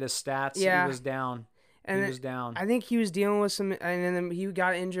you look at his stats, he was down. He was down. I think he was dealing with some, and then he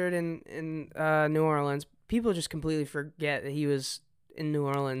got injured in New Orleans. People just completely forget that he was in New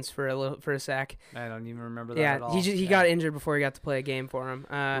Orleans for a sec. I don't even remember that at all. He got injured before he got to play a game for him.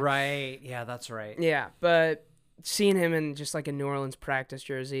 Right. Yeah, that's right. Yeah, but seeing him in just like a New Orleans practice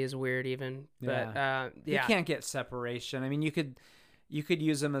jersey is weird even. But you can't get separation. I mean, you could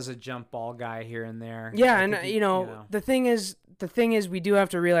use him as a jump ball guy here and there. Yeah, and the thing is we do have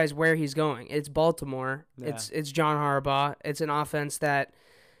to realize where he's going. It's Baltimore. Yeah. It's John Harbaugh. It's an offense that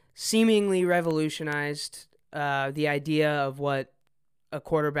seemingly revolutionized the idea of what a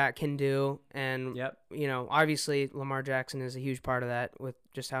quarterback can do, and obviously Lamar Jackson is a huge part of that with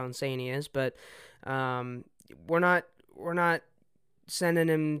just how insane he is. But we're not sending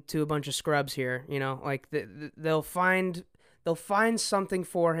him to a bunch of scrubs here. Like they'll find something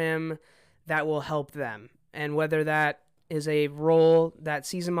for him that will help them, and whether that is a role that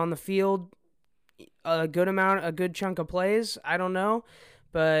sees him on the field a good chunk of plays, I don't know.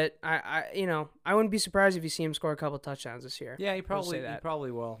 But I wouldn't be surprised if you see him score a couple touchdowns this year. Yeah, he probably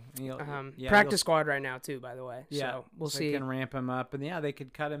will. Practice squad right now too, by the way. Yeah, so we'll see. They can ramp him up, and they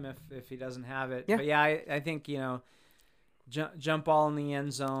could cut him if he doesn't have it. Yeah. But I think jump ball in the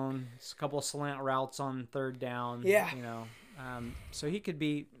end zone, a couple of slant routes on third down. Yeah. So he could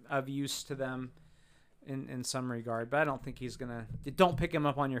be of use to them in some regard, but I don't think he's gonna. Don't pick him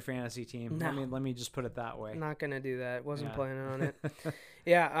up on your fantasy team. No. Let me just put it that way. I'm not gonna do that. Wasn't planning on it.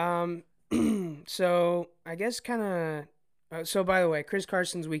 Yeah. So I guess kind of. So by the way, Chris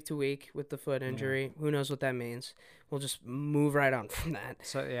Carson's week to week with the foot injury. Yeah. Who knows what that means? We'll just move right on from that.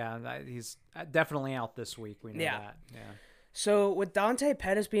 So he's definitely out this week. We know that. Yeah. So with Dante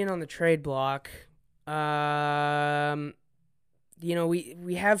Pettis being on the trade block, we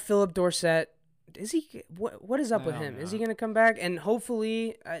have Philip Dorsett. Is he? What is up with him? Is he going to come back? And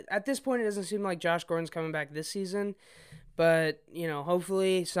hopefully, at this point, it doesn't seem like Josh Gordon's coming back this season, but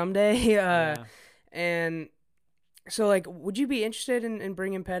hopefully someday. And so, would you be interested in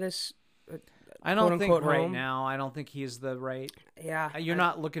bringing Pettis? I don't think right now. I don't think he's the right. Yeah, you're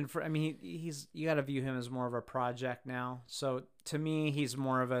not looking for. I mean, he's. You got to view him as more of a project now. So to me, he's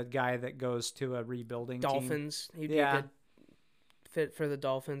more of a guy that goes to a rebuilding Dolphins. Team. He'd be a good fit for the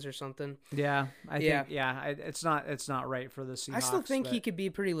Dolphins or something. Yeah, I think. Yeah, it's not right for the Seahawks. I still think he could be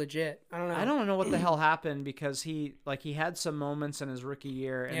pretty legit. I don't know. I don't know what the hell happened because he had some moments in his rookie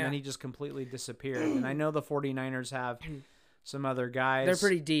year and then he just completely disappeared. And I know the 49ers have some other guys. They're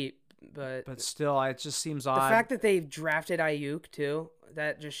pretty deep, but still, it just seems odd. The fact that they've drafted Ayuk too,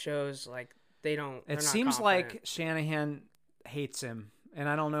 that just shows they don't. It seems like Shanahan hates him, and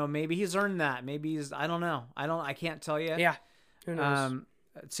I don't know. Maybe he's earned that. Maybe he's. I don't know. I can't tell you. Yeah. Who knows?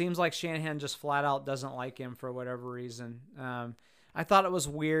 It seems like Shanahan just flat out doesn't like him for whatever reason. I thought it was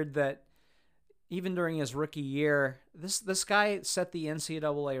weird that, even during his rookie year, this guy set the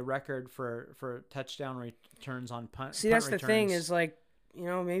NCAA record for touchdown returns on punt. See, that's returns. The thing is like,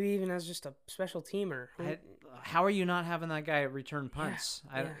 maybe even as just a special teamer. How are you not having that guy return punts?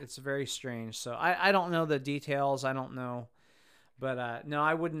 Yeah. It's very strange. So I don't know the details. I don't know. But no,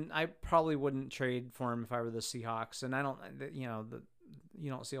 I wouldn't. I probably wouldn't trade for him if I were the Seahawks. And I don't, you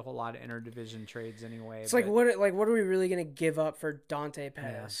don't see a whole lot of interdivision trades anyway. It's what are we really gonna give up for Dante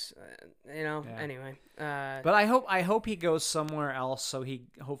Pettis? Yeah. Anyway. But I hope he goes somewhere else so he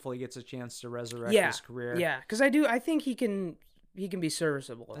hopefully gets a chance to resurrect his career. Yeah, because I think he can be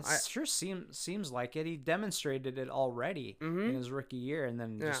serviceable. That sure seems like it. He demonstrated it already in his rookie year, and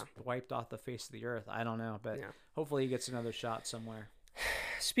then just wiped off the face of the earth. I don't know, but hopefully he gets another shot somewhere.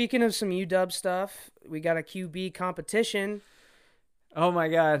 Speaking of some UW stuff, we got a QB competition. Oh my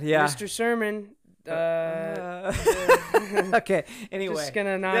God! Yeah, Mr. Sermon. Okay. Anyway, just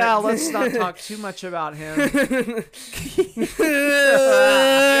gonna not. Let's not talk too much about him.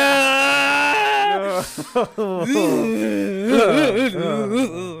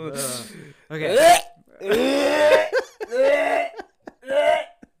 Okay.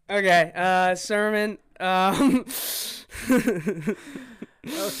 Okay. Sermon.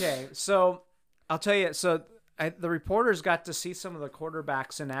 Okay. So I'll tell you. So. The reporters got to see some of the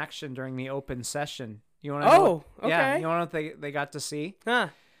quarterbacks in action during the open session. You want to know? Okay. Yeah, you want to know what they got to see? Huh.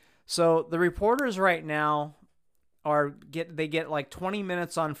 So the reporters right now get like 20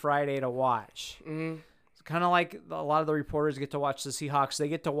 minutes on Friday to watch. Mm-hmm. It's kind of like a lot of the reporters get to watch the Seahawks. They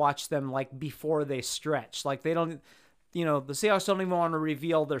get to watch them like before they stretch. Like they don't, the Seahawks don't even want to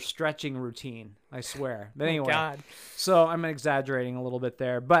reveal their stretching routine. I swear. But anyway, God. So I'm exaggerating a little bit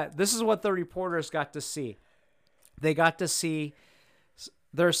there. But this is what the reporters got to see. They got to see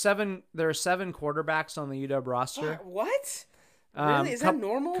there are seven quarterbacks on the UW roster. What? Really? Is that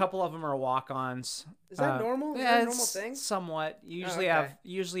normal? A couple of them are walk-ons. Is that normal? Is yeah, that a normal thing? Somewhat. You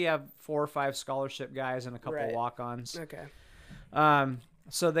usually have 4 or 5 scholarship guys and a couple walk-ons. Okay.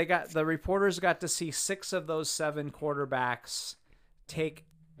 So the reporters got to see 6 of those 7 quarterbacks take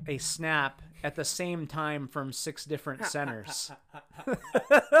a snap at the same time from 6 different centers.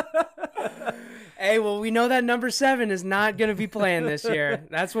 Hey, well, we know that number 7 is not going to be playing this year.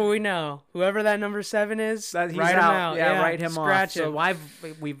 That's what we know. Whoever that number 7 is, write him out. Yeah, write him off. So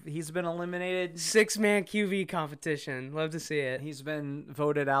he's been eliminated. 6-man QB competition. Love to see it. He's been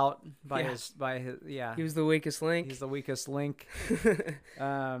voted out by his. He was the weakest link. He's the weakest link.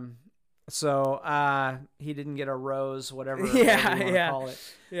 So he didn't get a rose, whatever you want to call it.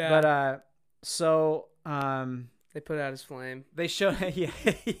 Yeah. But they put out his flame. They show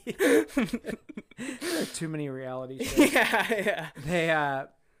too many reality shows. Yeah.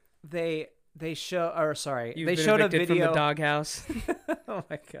 They show, or sorry, You've they been showed a evicted video from the doghouse. Oh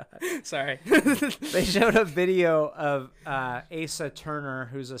my God. Sorry. They showed a video of Asa Turner,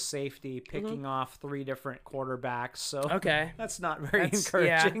 who's a safety, picking off 3 different quarterbacks. So okay, that's not very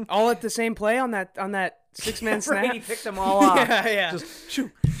encouraging. Yeah. All at the same play on that 6-man snap. He picked them all off. Yeah. Just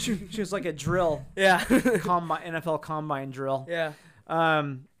shoot. She was like a drill. Yeah. NFL combine drill. Yeah.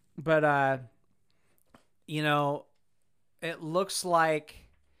 But it looks like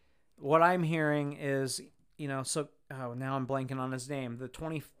what I'm hearing is, now I'm blanking on his name. The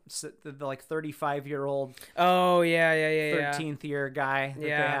 35-year-old. Oh, yeah. 13th year guy that they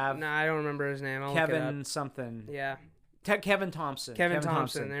have. No, I don't remember his name. I'll Kevin look it up. something. Yeah. Kevin Thompson. Kevin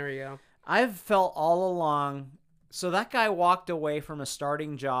Thompson. There we go. I've felt all along. So that guy walked away from a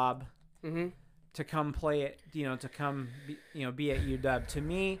starting job to come play it, to come, be at UW. To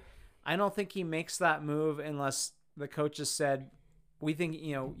me, I don't think he makes that move unless the coaches said, we think,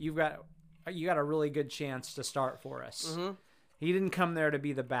 you got a really good chance to start for us. Mm-hmm. He didn't come there to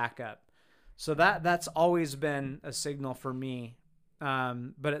be the backup. So that's always been a signal for me.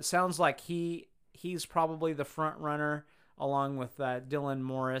 But it sounds like he's probably the front runner along with Dylan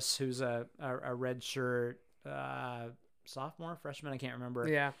Morris, who's a redshirt sophomore, freshman, I can't remember.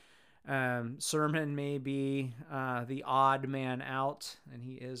 Yeah. Sermon may be the odd man out, and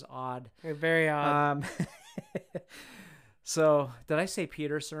he is odd. Very odd. So, did I say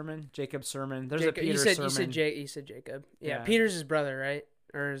Peter Sermon? Jacob Sermon? There's a Peter Sermon. You said Jacob. Yeah, Peter's his brother, right?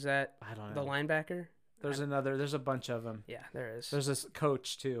 Or is that I don't know. The linebacker? There's a bunch of them. Yeah, there is. There's this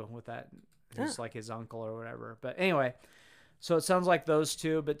coach, too, with that. Who's like his uncle or whatever. But anyway, so it sounds like those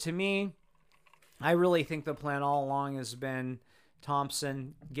two. But to me, I really think the plan all along has been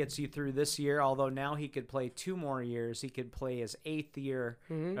Thompson gets you through this year, although now he could play 2 more years. He could play his 8th year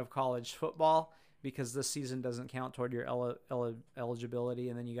of college football, because this season doesn't count toward your eligibility.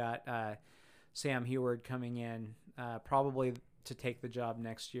 And then you got Sam Heward coming in, probably to take the job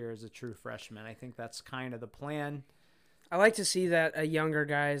next year as a true freshman. I think that's kind of the plan. I like to see that a younger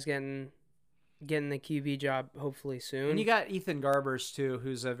guy is getting the QB job hopefully soon. And you got Ethan Garbers too,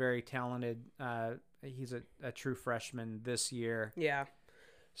 who's a very talented. He's a true freshman this year. Yeah.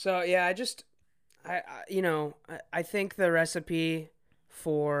 So yeah, I think the recipe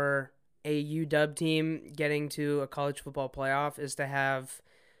for a UW team getting to a college football playoff is to have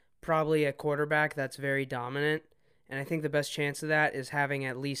probably a quarterback that's very dominant, and I think the best chance of that is having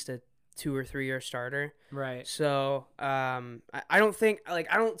at least a 2 or 3 year starter. Right. So I don't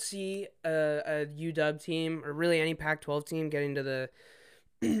see a UW team or really any Pac-12 team getting to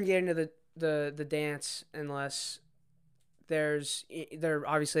the dance unless they're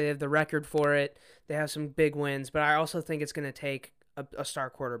obviously they have the record for it. They have some big wins, but I also think it's going to take a star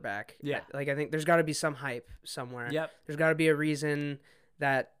quarterback. Yeah. Like I think there's got to be some hype somewhere. Yep. There's got to be a reason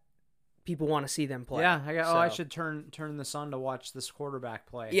that people want to see them play. Yeah. I should turn this on to watch this quarterback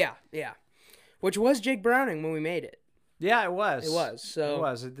play. Yeah. Yeah. Which was Jake Browning when we made it. Yeah, it was. It was. So it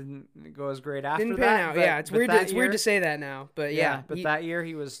was. It didn't go as great after didn't that. Pan out. Yeah, it's weird. It's weird to say that now, but yeah. But that year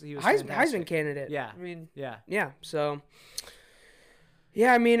he was Heisman candidate. Yeah. I mean, yeah. So,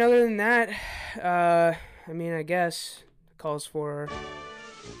 yeah. I mean, other than that, I guess it calls for.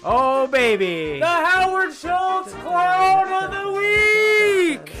 Oh baby! The Howard Schultz Clown of the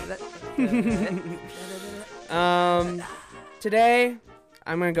Week. Today,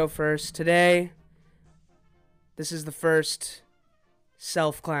 I'm gonna go first. Today. This is the first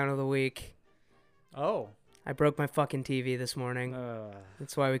self-clown of the week. Oh. I broke my fucking TV this morning.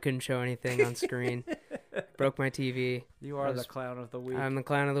 That's why we couldn't show anything on screen. Broke my TV. You are the clown of the week. I'm the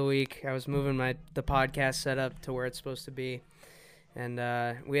clown of the week. I was moving the podcast setup to where it's supposed to be. And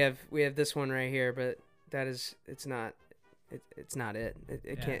we have this one right here, but it's not it.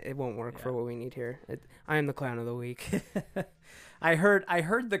 It won't work for what we need here. I am the clown of the week. I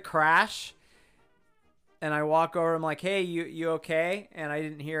heard the crash. And I walk over, I'm like, hey, you okay? And I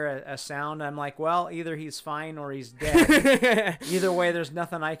didn't hear a sound. I'm like, well, either he's fine or he's dead. Either way, there's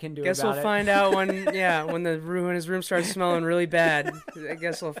nothing I can do about it. Guess we'll find out when his room starts smelling really bad. I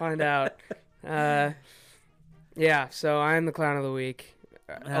guess we'll find out. Yeah, so I'm the clown of the week.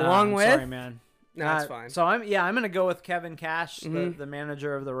 Along with... Sorry, man. No, that's fine. So I'm going to go with Kevin Cash, the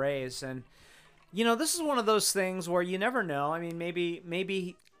manager of the Rays. And, this is one of those things where you never know. I mean,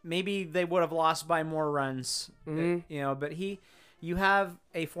 maybe they would have lost by more runs, but you have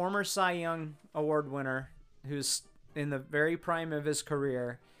a former Cy Young Award winner who's in the very prime of his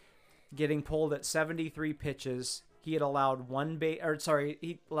career getting pulled at 73 pitches. He had allowed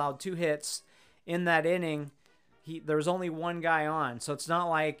he allowed 2 hits in that inning. There was only one guy on. So it's not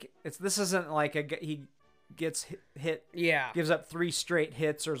like this isn't like he gets hit, gives up 3 straight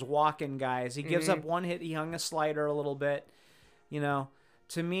hits or is walking guys. He gives up 1 hit. He hung a slider a little bit,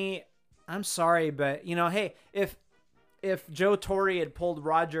 To me, I'm sorry, but hey, if Joe Torre had pulled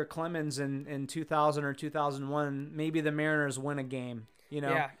Roger Clemens in 2000 or 2001, maybe the Mariners win a game.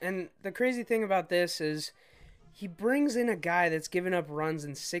 Yeah, and the crazy thing about this is he brings in a guy that's given up runs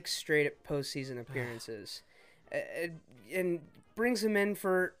in 6 straight postseason appearances, and brings him in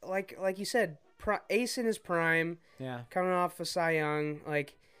for like you said, ace in his prime. Yeah, coming off of Cy Young,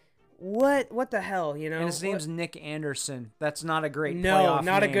 like. What the hell, And his name's Nick Anderson. That's not a great playoff name.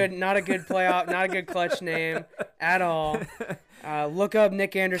 not a good playoff, not a good clutch name at all. Look up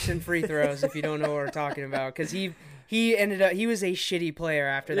Nick Anderson free throws if you don't know what we're talking about, because he was a shitty player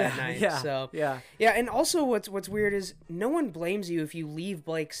after that night. Yeah, and also what's weird is no one blames you if you leave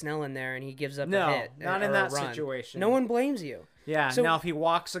Blake Snell in there and he gives up a hit. Not in that situation. No one blames you. Yeah. So, now if he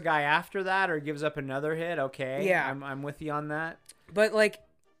walks a guy after that or gives up another hit, okay. Yeah, I'm with you on that. But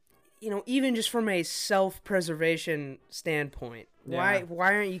even just from a self-preservation standpoint, why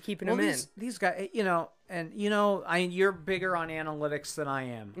aren't you keeping them in? These guys, you're bigger on analytics than I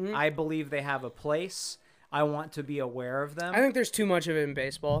am. Mm-hmm. I believe they have a place. I want to be aware of them. I think there's too much of it in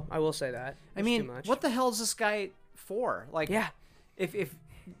baseball. I will say that. Too much. What the hell is this guy for? If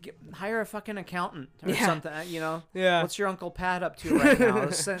hire a fucking accountant or something, Yeah. What's your Uncle Pat up to right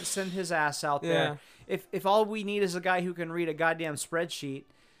now? send his ass out there. If all we need is a guy who can read a goddamn spreadsheet.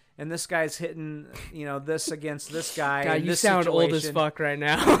 And this guy's hitting, this against this guy. God, you sound old as fuck right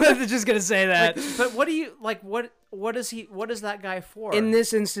now. I'm just gonna say that. But what do you like? What is he? What is that guy for? In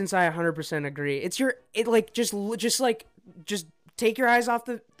this instance, I 100% agree. Just take your eyes off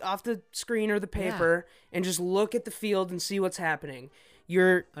the screen or the paper and just look at the field and see what's happening.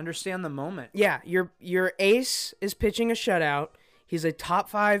 Understand the moment. Yeah, your ace is pitching a shutout. He's a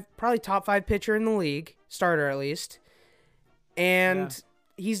probably top 5 pitcher in the league, starter at least, and.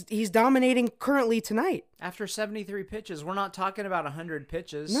 he's dominating currently tonight. After 73 pitches. We're not talking about 100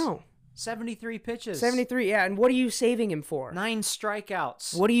 pitches. No. 73 pitches. 73, yeah. And what are you saving him for? 9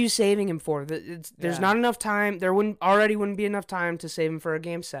 strikeouts. What are you saving him for? There's not enough time. There wouldn't be enough time to save him for a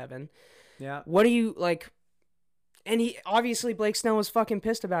Game 7. Yeah. What do you, like... And he obviously Blake Snell was fucking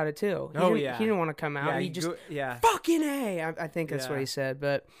pissed about it too. He didn't want to come out. Yeah, he just fucking A. I think that's what he said.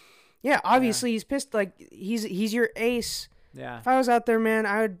 But yeah, obviously he's pissed. Like he's your ace. Yeah. If I was out there, man,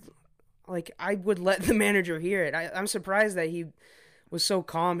 I would let the manager hear it. I'm surprised that he was so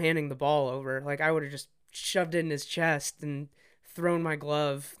calm handing the ball over. Like I would have just shoved it in his chest and thrown my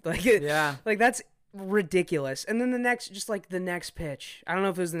glove. Like like that's ridiculous. And then the next pitch, I don't know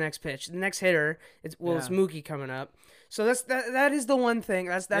if it was the next pitch, the next hitter, it's Mookie coming up. So that is the one thing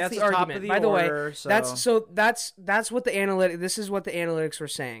that's the argument. By the way, that's what the analytics. This is what the analytics were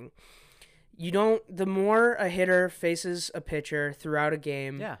saying. The more a hitter faces a pitcher throughout a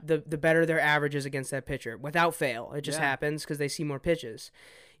game, the better their average is against that pitcher without fail. It just happens because they see more pitches.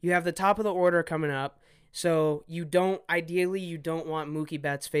 You have the top of the order coming up. So you don't want Mookie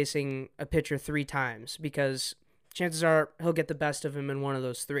Betts facing a pitcher 3 times because chances are he'll get the best of him in one of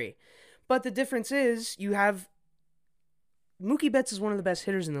those 3. But the difference is you have Mookie Betts is one of the best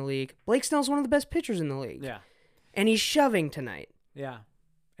hitters in the league. Blake Snell's one of the best pitchers in the league. Yeah. And he's shoving tonight. Yeah.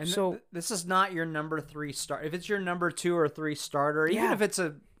 And so this is not your number 3 start. If it's your number 2 or 3 starter, even if it's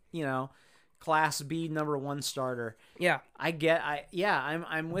a, Class B number 1 starter. Yeah.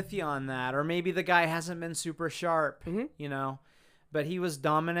 I'm with you on that. Or maybe the guy hasn't been super sharp, but he was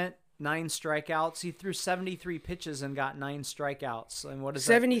dominant, 9 strikeouts. He threw 73 pitches and got 9 strikeouts. And what is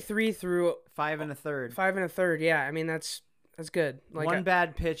 73 through 5 1/3. 5 1/3. Yeah. I mean, that's good. Like one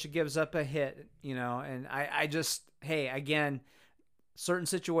bad pitch gives up a hit, and I just, hey, again, certain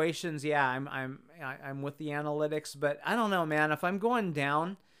situations, I'm with the analytics, but I don't know, man, if I'm going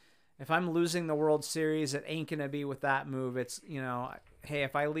down, if I'm losing the World Series, it ain't going to be with that move. It's, hey,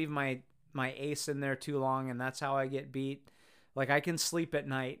 if I leave my ace in there too long and that's how I get beat, like I can sleep at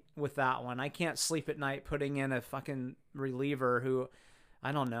night with that one. I can't sleep at night putting in a fucking reliever who,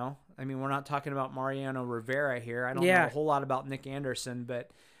 I don't know. I mean, we're not talking about Mariano Rivera here. I don't know a whole lot about Nick Anderson, but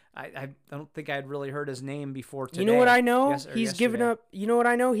I don't think I'd really heard his name before today. You know what I know? He's given up. You know what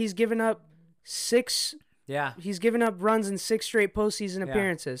I know? He's given up 6. Yeah. He's given up runs in 6 straight postseason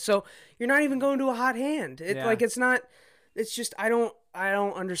appearances. So you're not even going to a hot hand. It's not. It's just I don't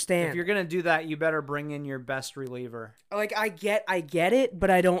understand. If you're gonna do that, you better bring in your best reliever. Like I get it, but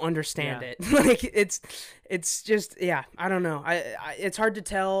I don't understand it. Like it's just I don't know. It's hard to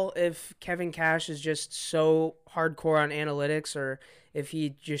tell if Kevin Cash is just so hardcore on analytics or if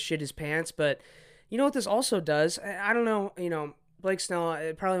he just shit his pants. But you know what this also does? I don't know. Blake Snell,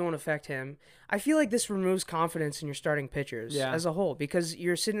 it probably won't affect him. I feel like this removes confidence in your starting pitchers as a whole because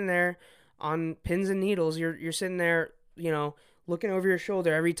you're sitting there on pins and needles. You're sitting there, looking over your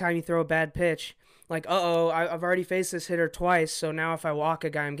shoulder every time you throw a bad pitch. Like, I've already faced this hitter twice, so now if I walk a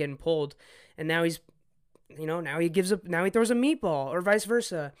guy, I'm getting pulled. And now he's, now he gives up. Now he throws a meatball or vice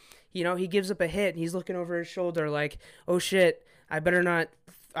versa. He gives up a hit and he's looking over his shoulder like, oh shit, I better not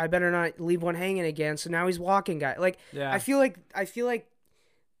leave one hanging again. So now he's walking guy. Like, I feel like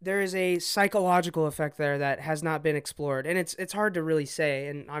there is a psychological effect there that has not been explored, and it's hard to really say.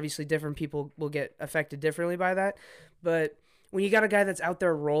 And obviously, different people will get affected differently by that. But when you got a guy that's out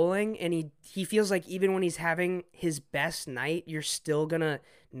there rolling, and he feels like even when he's having his best night, you're still gonna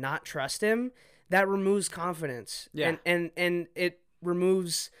not trust him. That removes confidence. Yeah. And it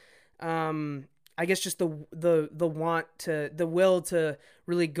removes. I guess just the will to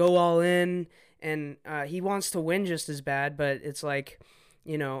really go all in, and he wants to win just as bad, but it's like,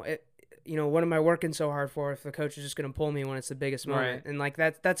 what am I working so hard for if the coach is just going to pull me when it's the biggest moment? Right. And like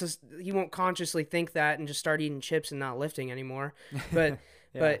he won't consciously think that and just start eating chips and not lifting anymore. But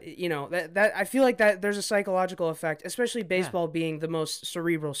but that I feel like that there's a psychological effect, especially baseball being the most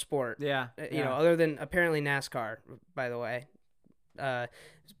cerebral sport. Yeah. Other than apparently NASCAR, by the way.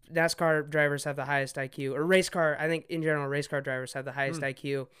 NASCAR drivers have the highest IQ, or race car. I think in general, race car drivers have the highest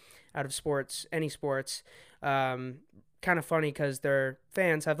IQ out of sports, any sports. Kind of funny because their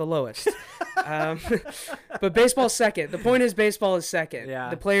fans have the lowest. But baseball's second. The point is, baseball is second. Yeah.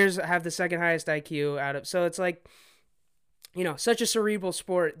 The players have the second highest IQ out of. So it's like, such a cerebral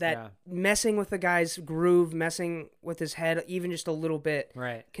sport that messing with the guy's groove, messing with his head, even just a little bit,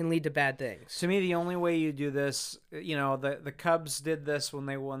 can lead to bad things. To me, the only way you do this, the Cubs did this when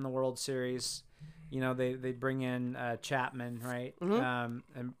they won the World Series. They bring in Chapman, right? Mm-hmm.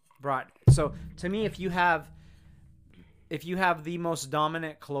 And brought. So to me, if you have the most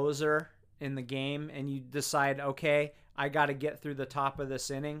dominant closer in the game and you decide, okay, I got to get through the top of this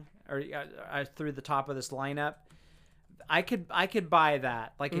inning or through the top of this lineup. I could buy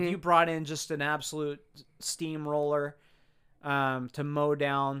that. Like if you brought in just an absolute steamroller to mow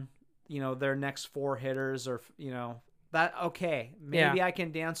down, their next 4 hitters or that okay. Maybe I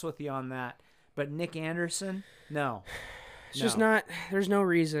can dance with you on that. But Nick Anderson, no. It's just not. There's no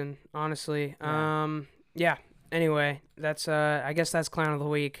reason, honestly. Yeah. Anyway, that's I guess that's clown of the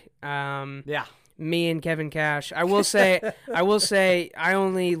week. Me and Kevin Cash. I will say I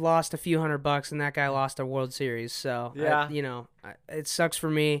only lost a few $100 and that guy lost a World Series. So it sucks for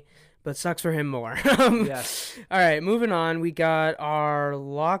me, but sucks for him more. Yes. All right, moving on. We got our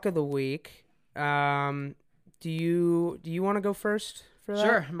lock of the week. Do you want to go first for that?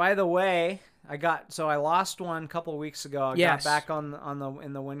 Sure. By the way, I lost one a couple of weeks ago. I got back in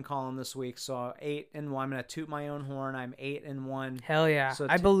the win column this week. So 8-1. I'm gonna toot my own horn. I'm 8-1. Hell yeah! So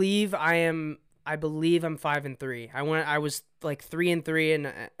I believe I'm 5-3. I was like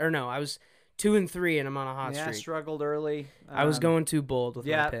 3-3 I was 2-3 and I'm on a hot streak. Yeah, I struggled early. I was going too bold with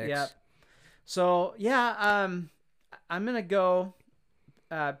my picks. Yeah. So I'm gonna go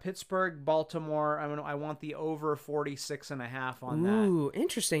Pittsburgh, Baltimore. I want the over 46.5 on that. Ooh,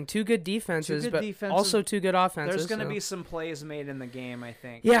 interesting. Two good defenses, but also two good offenses. There's going to be some plays made in the game, I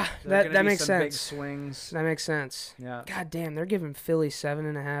think. Yeah, that makes sense. Big swings. That makes sense. Yeah. God damn, they're giving Philly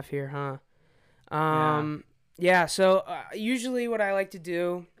 7.5 here, huh? Yeah. So usually what I like to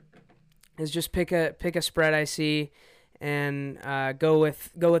do is just pick a spread I see and go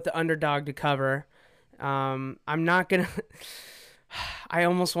with the underdog to cover. I'm not gonna. I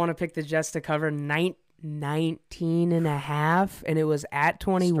almost want to pick the Jets to cover 19.5, and it was at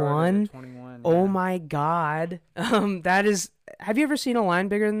 21. Oh my God. That is. Have you ever seen a line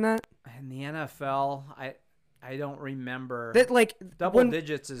bigger than that? In the NFL, I don't remember. That like double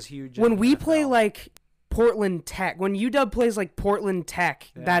digits is huge. When we play like Portland Tech, when UW plays like Portland Tech,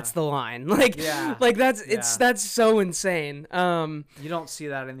 that's the line. That's so insane. You don't see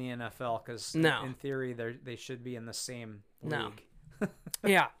that in the NFL because in theory they should be in the same league. No.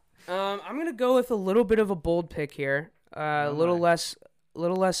 Yeah. I'm gonna go with a little bit of a bold pick here. A little less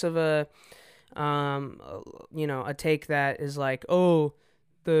of a a take that is like, oh,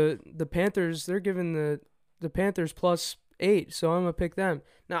 the Panthers, they're giving the Panthers +8, so I'm gonna pick them.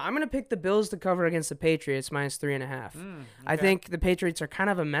 Now I'm gonna pick the Bills to cover against the Patriots -3.5. Okay. I think the Patriots are kind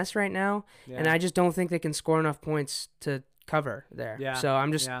of a mess right now, and I just don't think they can score enough points to cover there. Yeah. So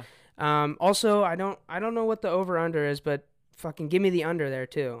I'm just also I don't know what the over under is, but fucking give me the under there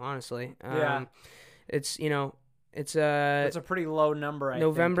too, honestly. It's it's a pretty low number. I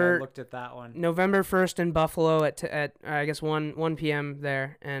looked at that one. November 1st in Buffalo at I guess 1 p.m.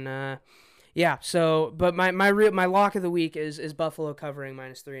 there, and So, but my lock of the week is Buffalo covering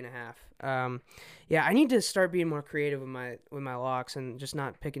 -3.5. I need to start being more creative with my locks and just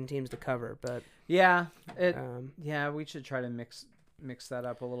not picking teams to cover. But we should try to mix that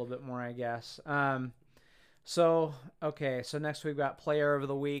up a little bit more, I guess. So next we've got player of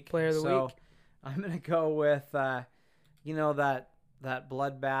the week. Player of the week. I'm going to go with, that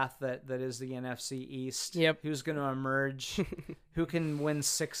bloodbath that is the NFC East. Yep. Who's going to emerge? Who can win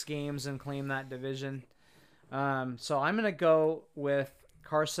 6 games and claim that division? So I'm going to go with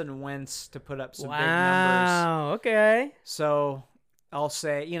Carson Wentz to put up some big numbers. Wow, okay. So I'll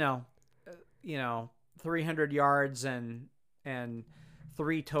say, 300 yards and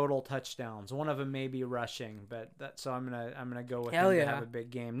 3 total touchdowns. One of them may be rushing, so I'm gonna go with him to have a big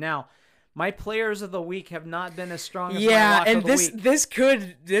game. Now, my players of the week have not been as strong as my lock of the week.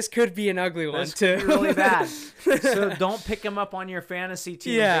 this could be an ugly one too. Could be really bad. So don't pick them up on your fantasy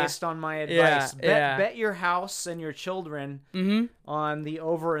team based on my advice. Bet your house and your children on the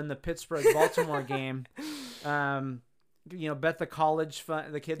over in the Pittsburgh-Baltimore game. Bet the college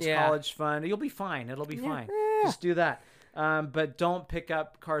fund, the kids' college fund. You'll be fine. It'll be fine. Just do that. But don't pick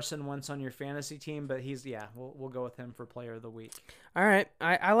up Carson Wentz on your fantasy team. But we'll go with him for player of the week. All right,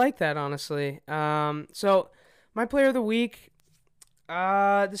 I like that, honestly. So my player of the week,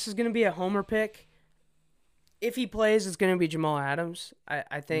 this is gonna be a homer pick. If he plays, it's gonna be Jamal Adams.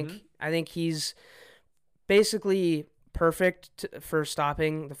 I think he's basically perfect for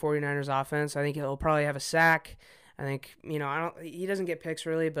stopping the 49ers offense. I think he'll probably have a sack. I think, he doesn't get picks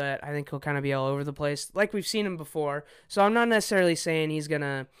really, but I think he'll kind of be all over the place like we've seen him before. So I'm not necessarily saying he's going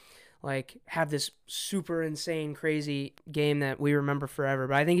to have this super insane, crazy game that we remember forever,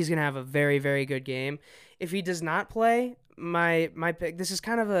 but I think he's going to have a very, very good game. If he does not play, my pick, this is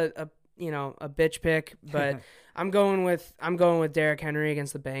kind of a bitch pick, but I'm going with Derrick Henry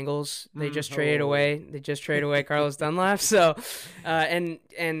against the Bengals. They just traded away Carlos Dunlap. So,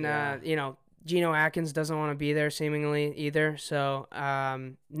 Geno Atkins doesn't want to be there seemingly either. So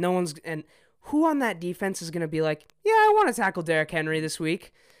no one's – and who on that defense is going to be like, yeah, I want to tackle Derrick Henry this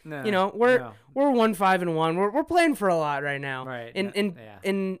week? No, we're 1-5-1. We're playing for a lot right now. Right.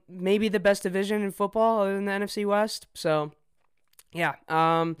 In maybe the best division in football other than the NFC West. So, yeah.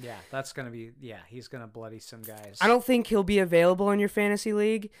 That's going to be he's going to bloody some guys. I don't think he'll be available in your fantasy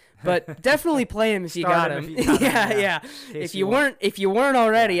league, but definitely play him if you got him. Yeah. If you weren't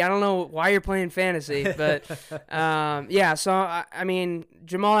already, I don't know why you're playing fantasy, but so I mean,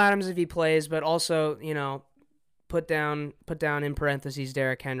 Jamal Adams if he plays, but also, put down in parentheses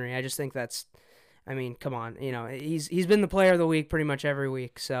Derrick Henry. I just think that's, I mean, come on, he's been the player of the week pretty much every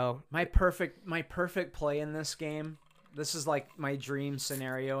week. So my perfect play in this game. This is like my dream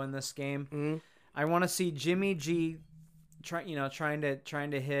scenario in this game. Mm-hmm. I want to see Jimmy G trying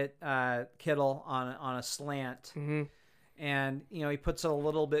to hit Kittle on a slant, mm-hmm. and he puts it a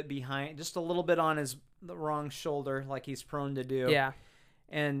little bit behind, just a little bit on the wrong shoulder, like he's prone to do. Yeah,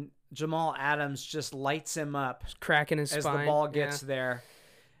 and Jamal Adams just lights him up, just cracking his as spine the ball gets there.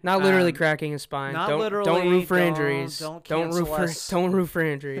 Not literally cracking his spine. Not literally. Don't root for injuries. Don't root for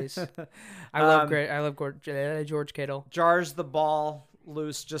injuries. I love George Kittle. Jars the ball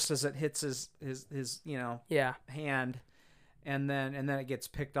loose just as it hits his hand, and then it gets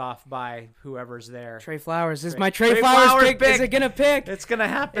picked off by whoever's there. Trey Flowers. This is my Trey Flowers pick. Is it gonna pick? It's gonna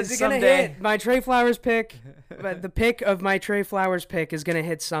happen someday. Is it gonna hit? My Trey Flowers pick. The pick of my Trey Flowers pick is gonna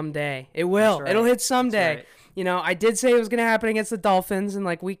hit someday. It will. Right. It'll hit someday. Right. I did say it was going to happen against the Dolphins in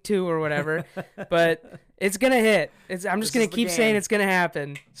like week 2 or whatever, but it's going to hit. I'm just going to keep saying it's going to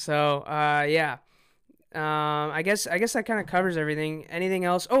happen. So, yeah. I guess that kind of covers everything. Anything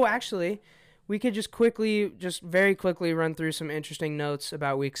else? Oh, actually, we could just very quickly run through some interesting notes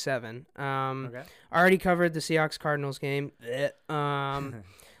about week 7. Okay. I already covered the Seahawks-Cardinals game.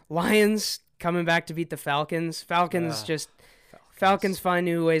 Lions coming back to beat the Falcons. Falcons find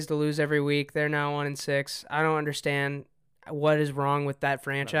new ways to lose every week. They're now 1-6. I don't understand what is wrong with that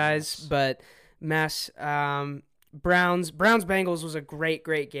franchise, but mess. Browns Bengals was a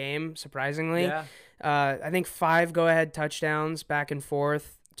great game, surprisingly. Yeah. I think 5 go-ahead touchdowns back and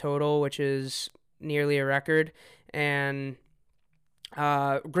forth total, which is nearly a record. And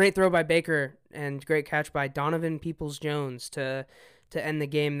great throw by Baker and great catch by Donovan Peoples-Jones to end the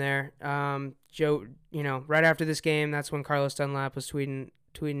game there. Joe, right after this game, that's when Carlos Dunlap was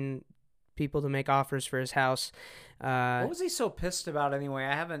tweeting people to make offers for his house. What was he so pissed about anyway?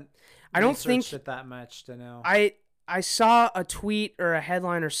 I don't think it that much to know. I saw a tweet or a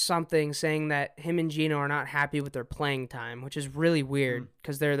headline or something saying that him and Geno are not happy with their playing time, which is really weird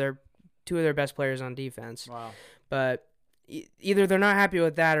because they're 2 of their best players on defense. Wow. But either they're not happy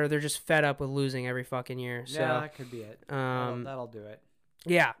with that or they're just fed up with losing every fucking year. So, yeah, that could be it. That'll do it.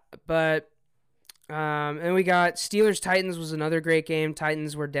 Yeah, but and we got Steelers-Titans was another great game.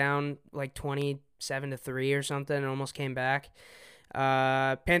 Titans were down like 27-3 or something and almost came back.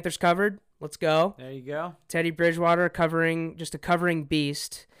 Panthers covered. Let's go. There you go. Teddy Bridgewater covering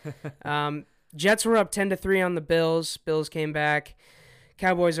beast. Jets were up 10-3 on the Bills. Bills came back.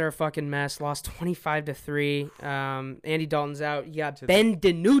 Cowboys are a fucking mess. Lost 25-3. Andy Dalton's out. You got Ben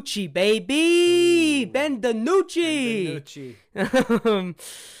DiNucci, baby. Ooh. Ben DiNucci.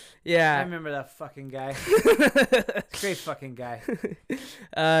 Yeah. I remember that fucking guy. Great fucking guy.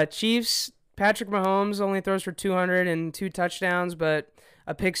 Chiefs, Patrick Mahomes only throws for 200 and 2 touchdowns, but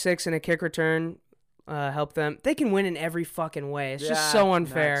a pick 6 and a kick return help them. They can win in every fucking way. It's just so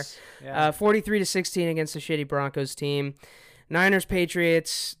unfair. Yeah. 43-16 against the shitty Broncos team. Niners,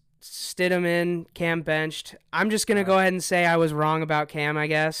 Patriots, Stidham in, Cam benched. I'm just going to go ahead and say I was wrong about Cam, I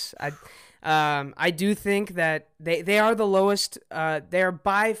guess. I do think that they are the lowest. They are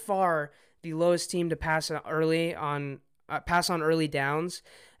by far the lowest team to pass on early downs.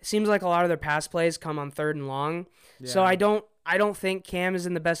 It seems like a lot of their pass plays come on 3rd and long. Yeah. So I don't think Cam is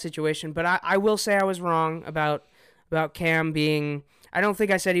in the best situation, but I will say I was wrong about Cam being. I don't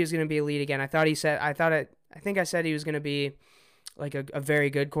think I said he was going to be elite again. I think I said he was going to be like a very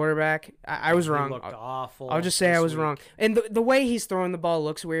good quarterback. I was wrong. He looked awful. I'll just say I was wrong. And the way he's throwing the ball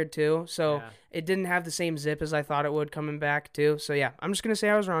looks weird too. So it didn't have the same zip as I thought it would coming back too. So yeah, I'm just going to say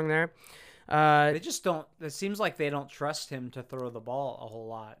I was wrong there. They just don't. It seems like they don't trust him to throw the ball a whole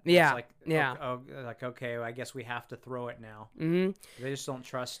lot. Yeah, it's okay, I guess we have to throw it now. Mm-hmm. They just don't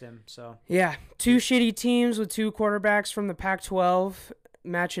trust him. So yeah, 2 shitty teams with 2 quarterbacks from the Pac-12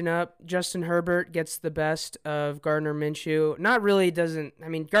 matching up. Justin Herbert gets the best of Gardner Minshew.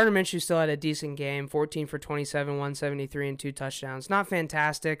 Gardner Minshew still had a decent game. 14 for 27, 173, and 2 touchdowns. Not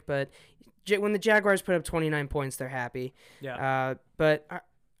fantastic, but when the Jaguars put up 29 points, they're happy. Yeah. But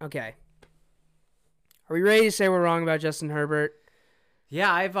okay. Are we ready to say we're wrong about Justin Herbert?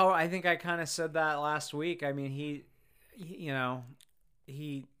 Yeah, I think I kind of said that last week. I mean,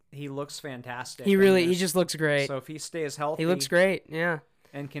 he looks fantastic. He just looks great. So if he stays healthy, he looks great. Yeah,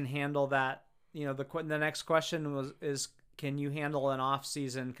 and can handle that. The next question is can you handle an off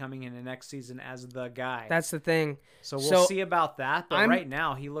season coming into next season as the guy? That's the thing. So we'll see about that. But right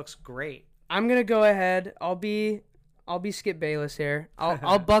now he looks great. I'm gonna go ahead. I'll be Skip Bayless here.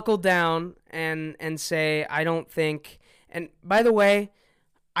 I'll buckle down and say I don't think. And by the way,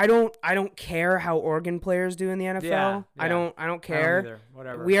 I don't care how Oregon players do in the NFL. Yeah. I don't care. I don't either.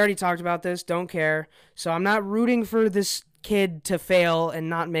 Whatever. We already talked about this. Don't care. So I'm not rooting for this kid to fail and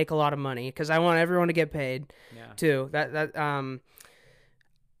not make a lot of money because I want everyone to get paid too. I'm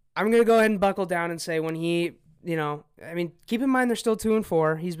gonna go ahead and buckle down and say when he, I mean, keep in mind they're still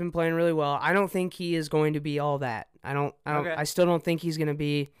 2-4. He's been playing really well. I don't think he is going to be all that. I still don't think he's gonna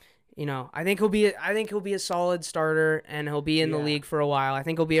be. I think he'll be a solid starter and he'll be in the league for a while. I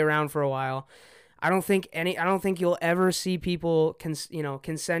think he'll be around for a while. I don't think you'll ever see people in a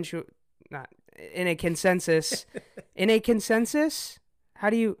consensus. In a consensus?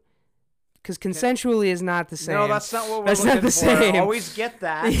 How do you? Because consensually is not the same. No, that's not what we're looking for. That's not the same. I always get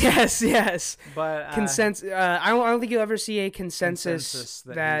that. Yes. But I don't think you'll ever see a consensus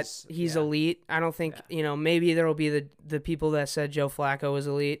that he's elite. I don't think maybe there will be the people that said Joe Flacco was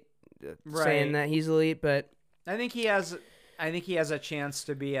elite, saying that he's elite. But I think he has a chance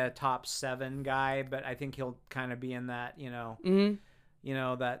to be a top 7 guy. But I think he'll kind of be in that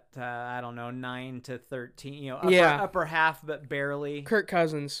that I don't know 9 to 13, upper half, but barely. Kirk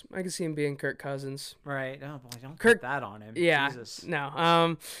Cousins, I can see him being Kirk Cousins. Right? Oh boy, don't put that on him. Yeah, Jesus.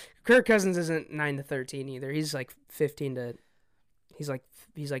 No. Kirk Cousins isn't 9 to 13 either. He's like 15 to. He's like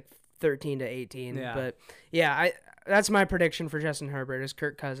 13 to 18. Yeah. But yeah, that's my prediction for Justin Herbert is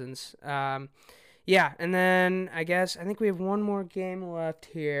Kirk Cousins. Yeah, and then I think we have one more game left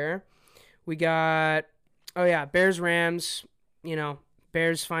here. We got Bears Rams.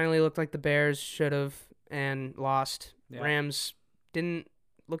 Bears finally looked like the Bears should have and lost. Yeah. Rams didn't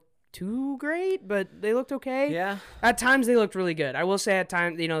look too great, but they looked okay. Yeah. At times they looked really good. I will say at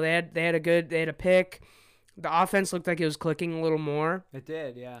times, they had a pick. The offense looked like it was clicking a little more. It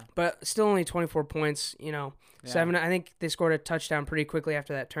did, yeah. But still only 24 points, 7. I think they scored a touchdown pretty quickly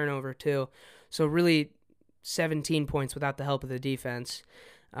after that turnover too. So really 17 points without the help of the defense.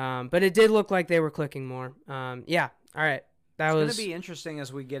 But it did look like they were clicking more. Yeah. All right. It's going to be interesting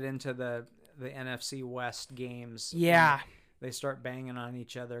as we get into the NFC West games. Yeah. They start banging on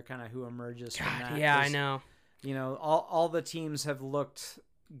each other, kind of who emerges from that. Yeah, I know. All the teams have looked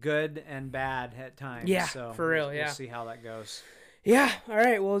good and bad at times. Yeah, so for real, yeah. We'll see how that goes. Yeah, all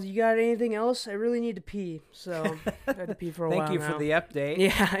right. Well, you got anything else? I really need to pee, so I had to pee for a while Thank you now. for the update.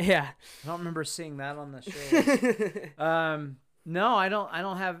 Yeah. I don't remember seeing that on the show. No, I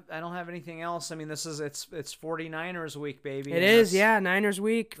don't have anything else. I mean, it's 49ers week, baby. It is, yeah, Niners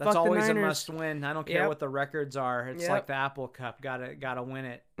week. That's Fuck always the a Niners. must win. I don't care what the records are. It's like the Apple Cup. Gotta win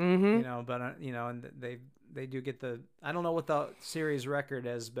it. Mm-hmm. But and they do get the. I don't know what the series record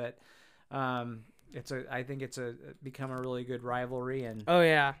is, but I think it's become a really good rivalry. And oh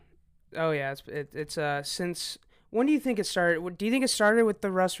yeah. It's since. When do you think it started? Do you think it started with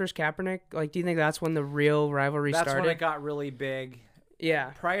the Russ versus Kaepernick? Like, do you think that's when the real rivalry started? That's when it got really big.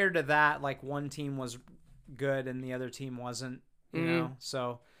 Yeah. Prior to that, like one team was good and the other team wasn't. You know,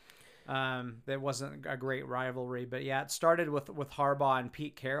 so that wasn't a great rivalry. But yeah, it started with Harbaugh and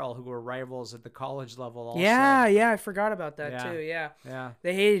Pete Carroll, who were rivals at the college level. Also. Yeah, I forgot about that too. Yeah.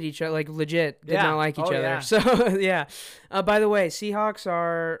 They hated each other, like legit. Did not like each other. Yeah. So yeah. By the way, Seahawks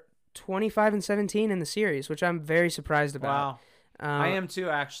are 25-17 in the series, which I'm very surprised about. Wow. I am too,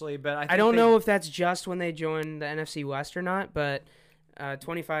 actually, but I don't know if that's just when they joined the NFC West or not, but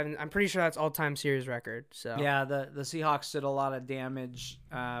 25. I'm pretty sure that's all-time series record. So yeah, the Seahawks did a lot of damage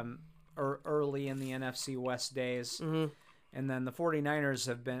early in the NFC West days, and then the 49ers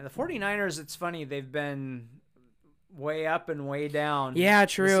have been. The 49ers, it's funny, they've been way up and way down. Yeah,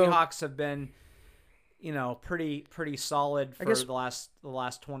 true. The Seahawks have been. Pretty solid for the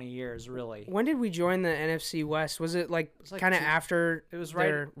last 20 years, really. When did we join the NFC West? Was it like kind of after it was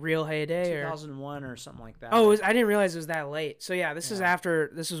their real heyday, 2001 or something like that? Oh, I didn't realize it was that late. So yeah, this is after.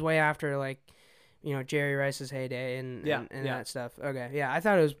 This is way after Jerry Rice's heyday and that stuff. Okay, yeah, I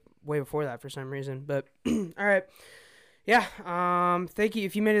thought it was way before that for some reason, but all right. Yeah. Thank you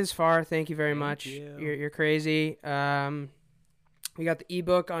if you made it this far. Thank you very much. You're crazy. We got the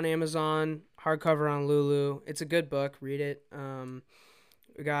ebook on Amazon, hardcover on Lulu. It's a good book. Read it.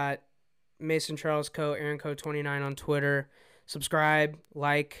 We got Mason Charles Aaron Co 29 on Twitter. Subscribe,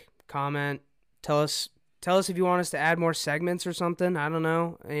 like, comment. Tell us tell us if you want us to add more segments or something. I don't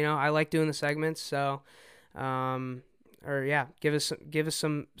know. You know, I like doing the segments, so or yeah, give us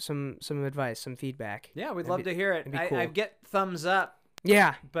some advice, some feedback. Yeah, we'd love to hear it. Cool. I get thumbs up.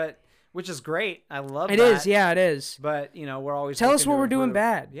 Yeah, but which is great. I love it. That. It is, yeah, it is. But you know, we're always tell us what we're doing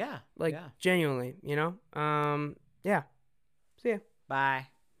bad. Yeah, like genuinely, you know. Yeah. See ya. Bye.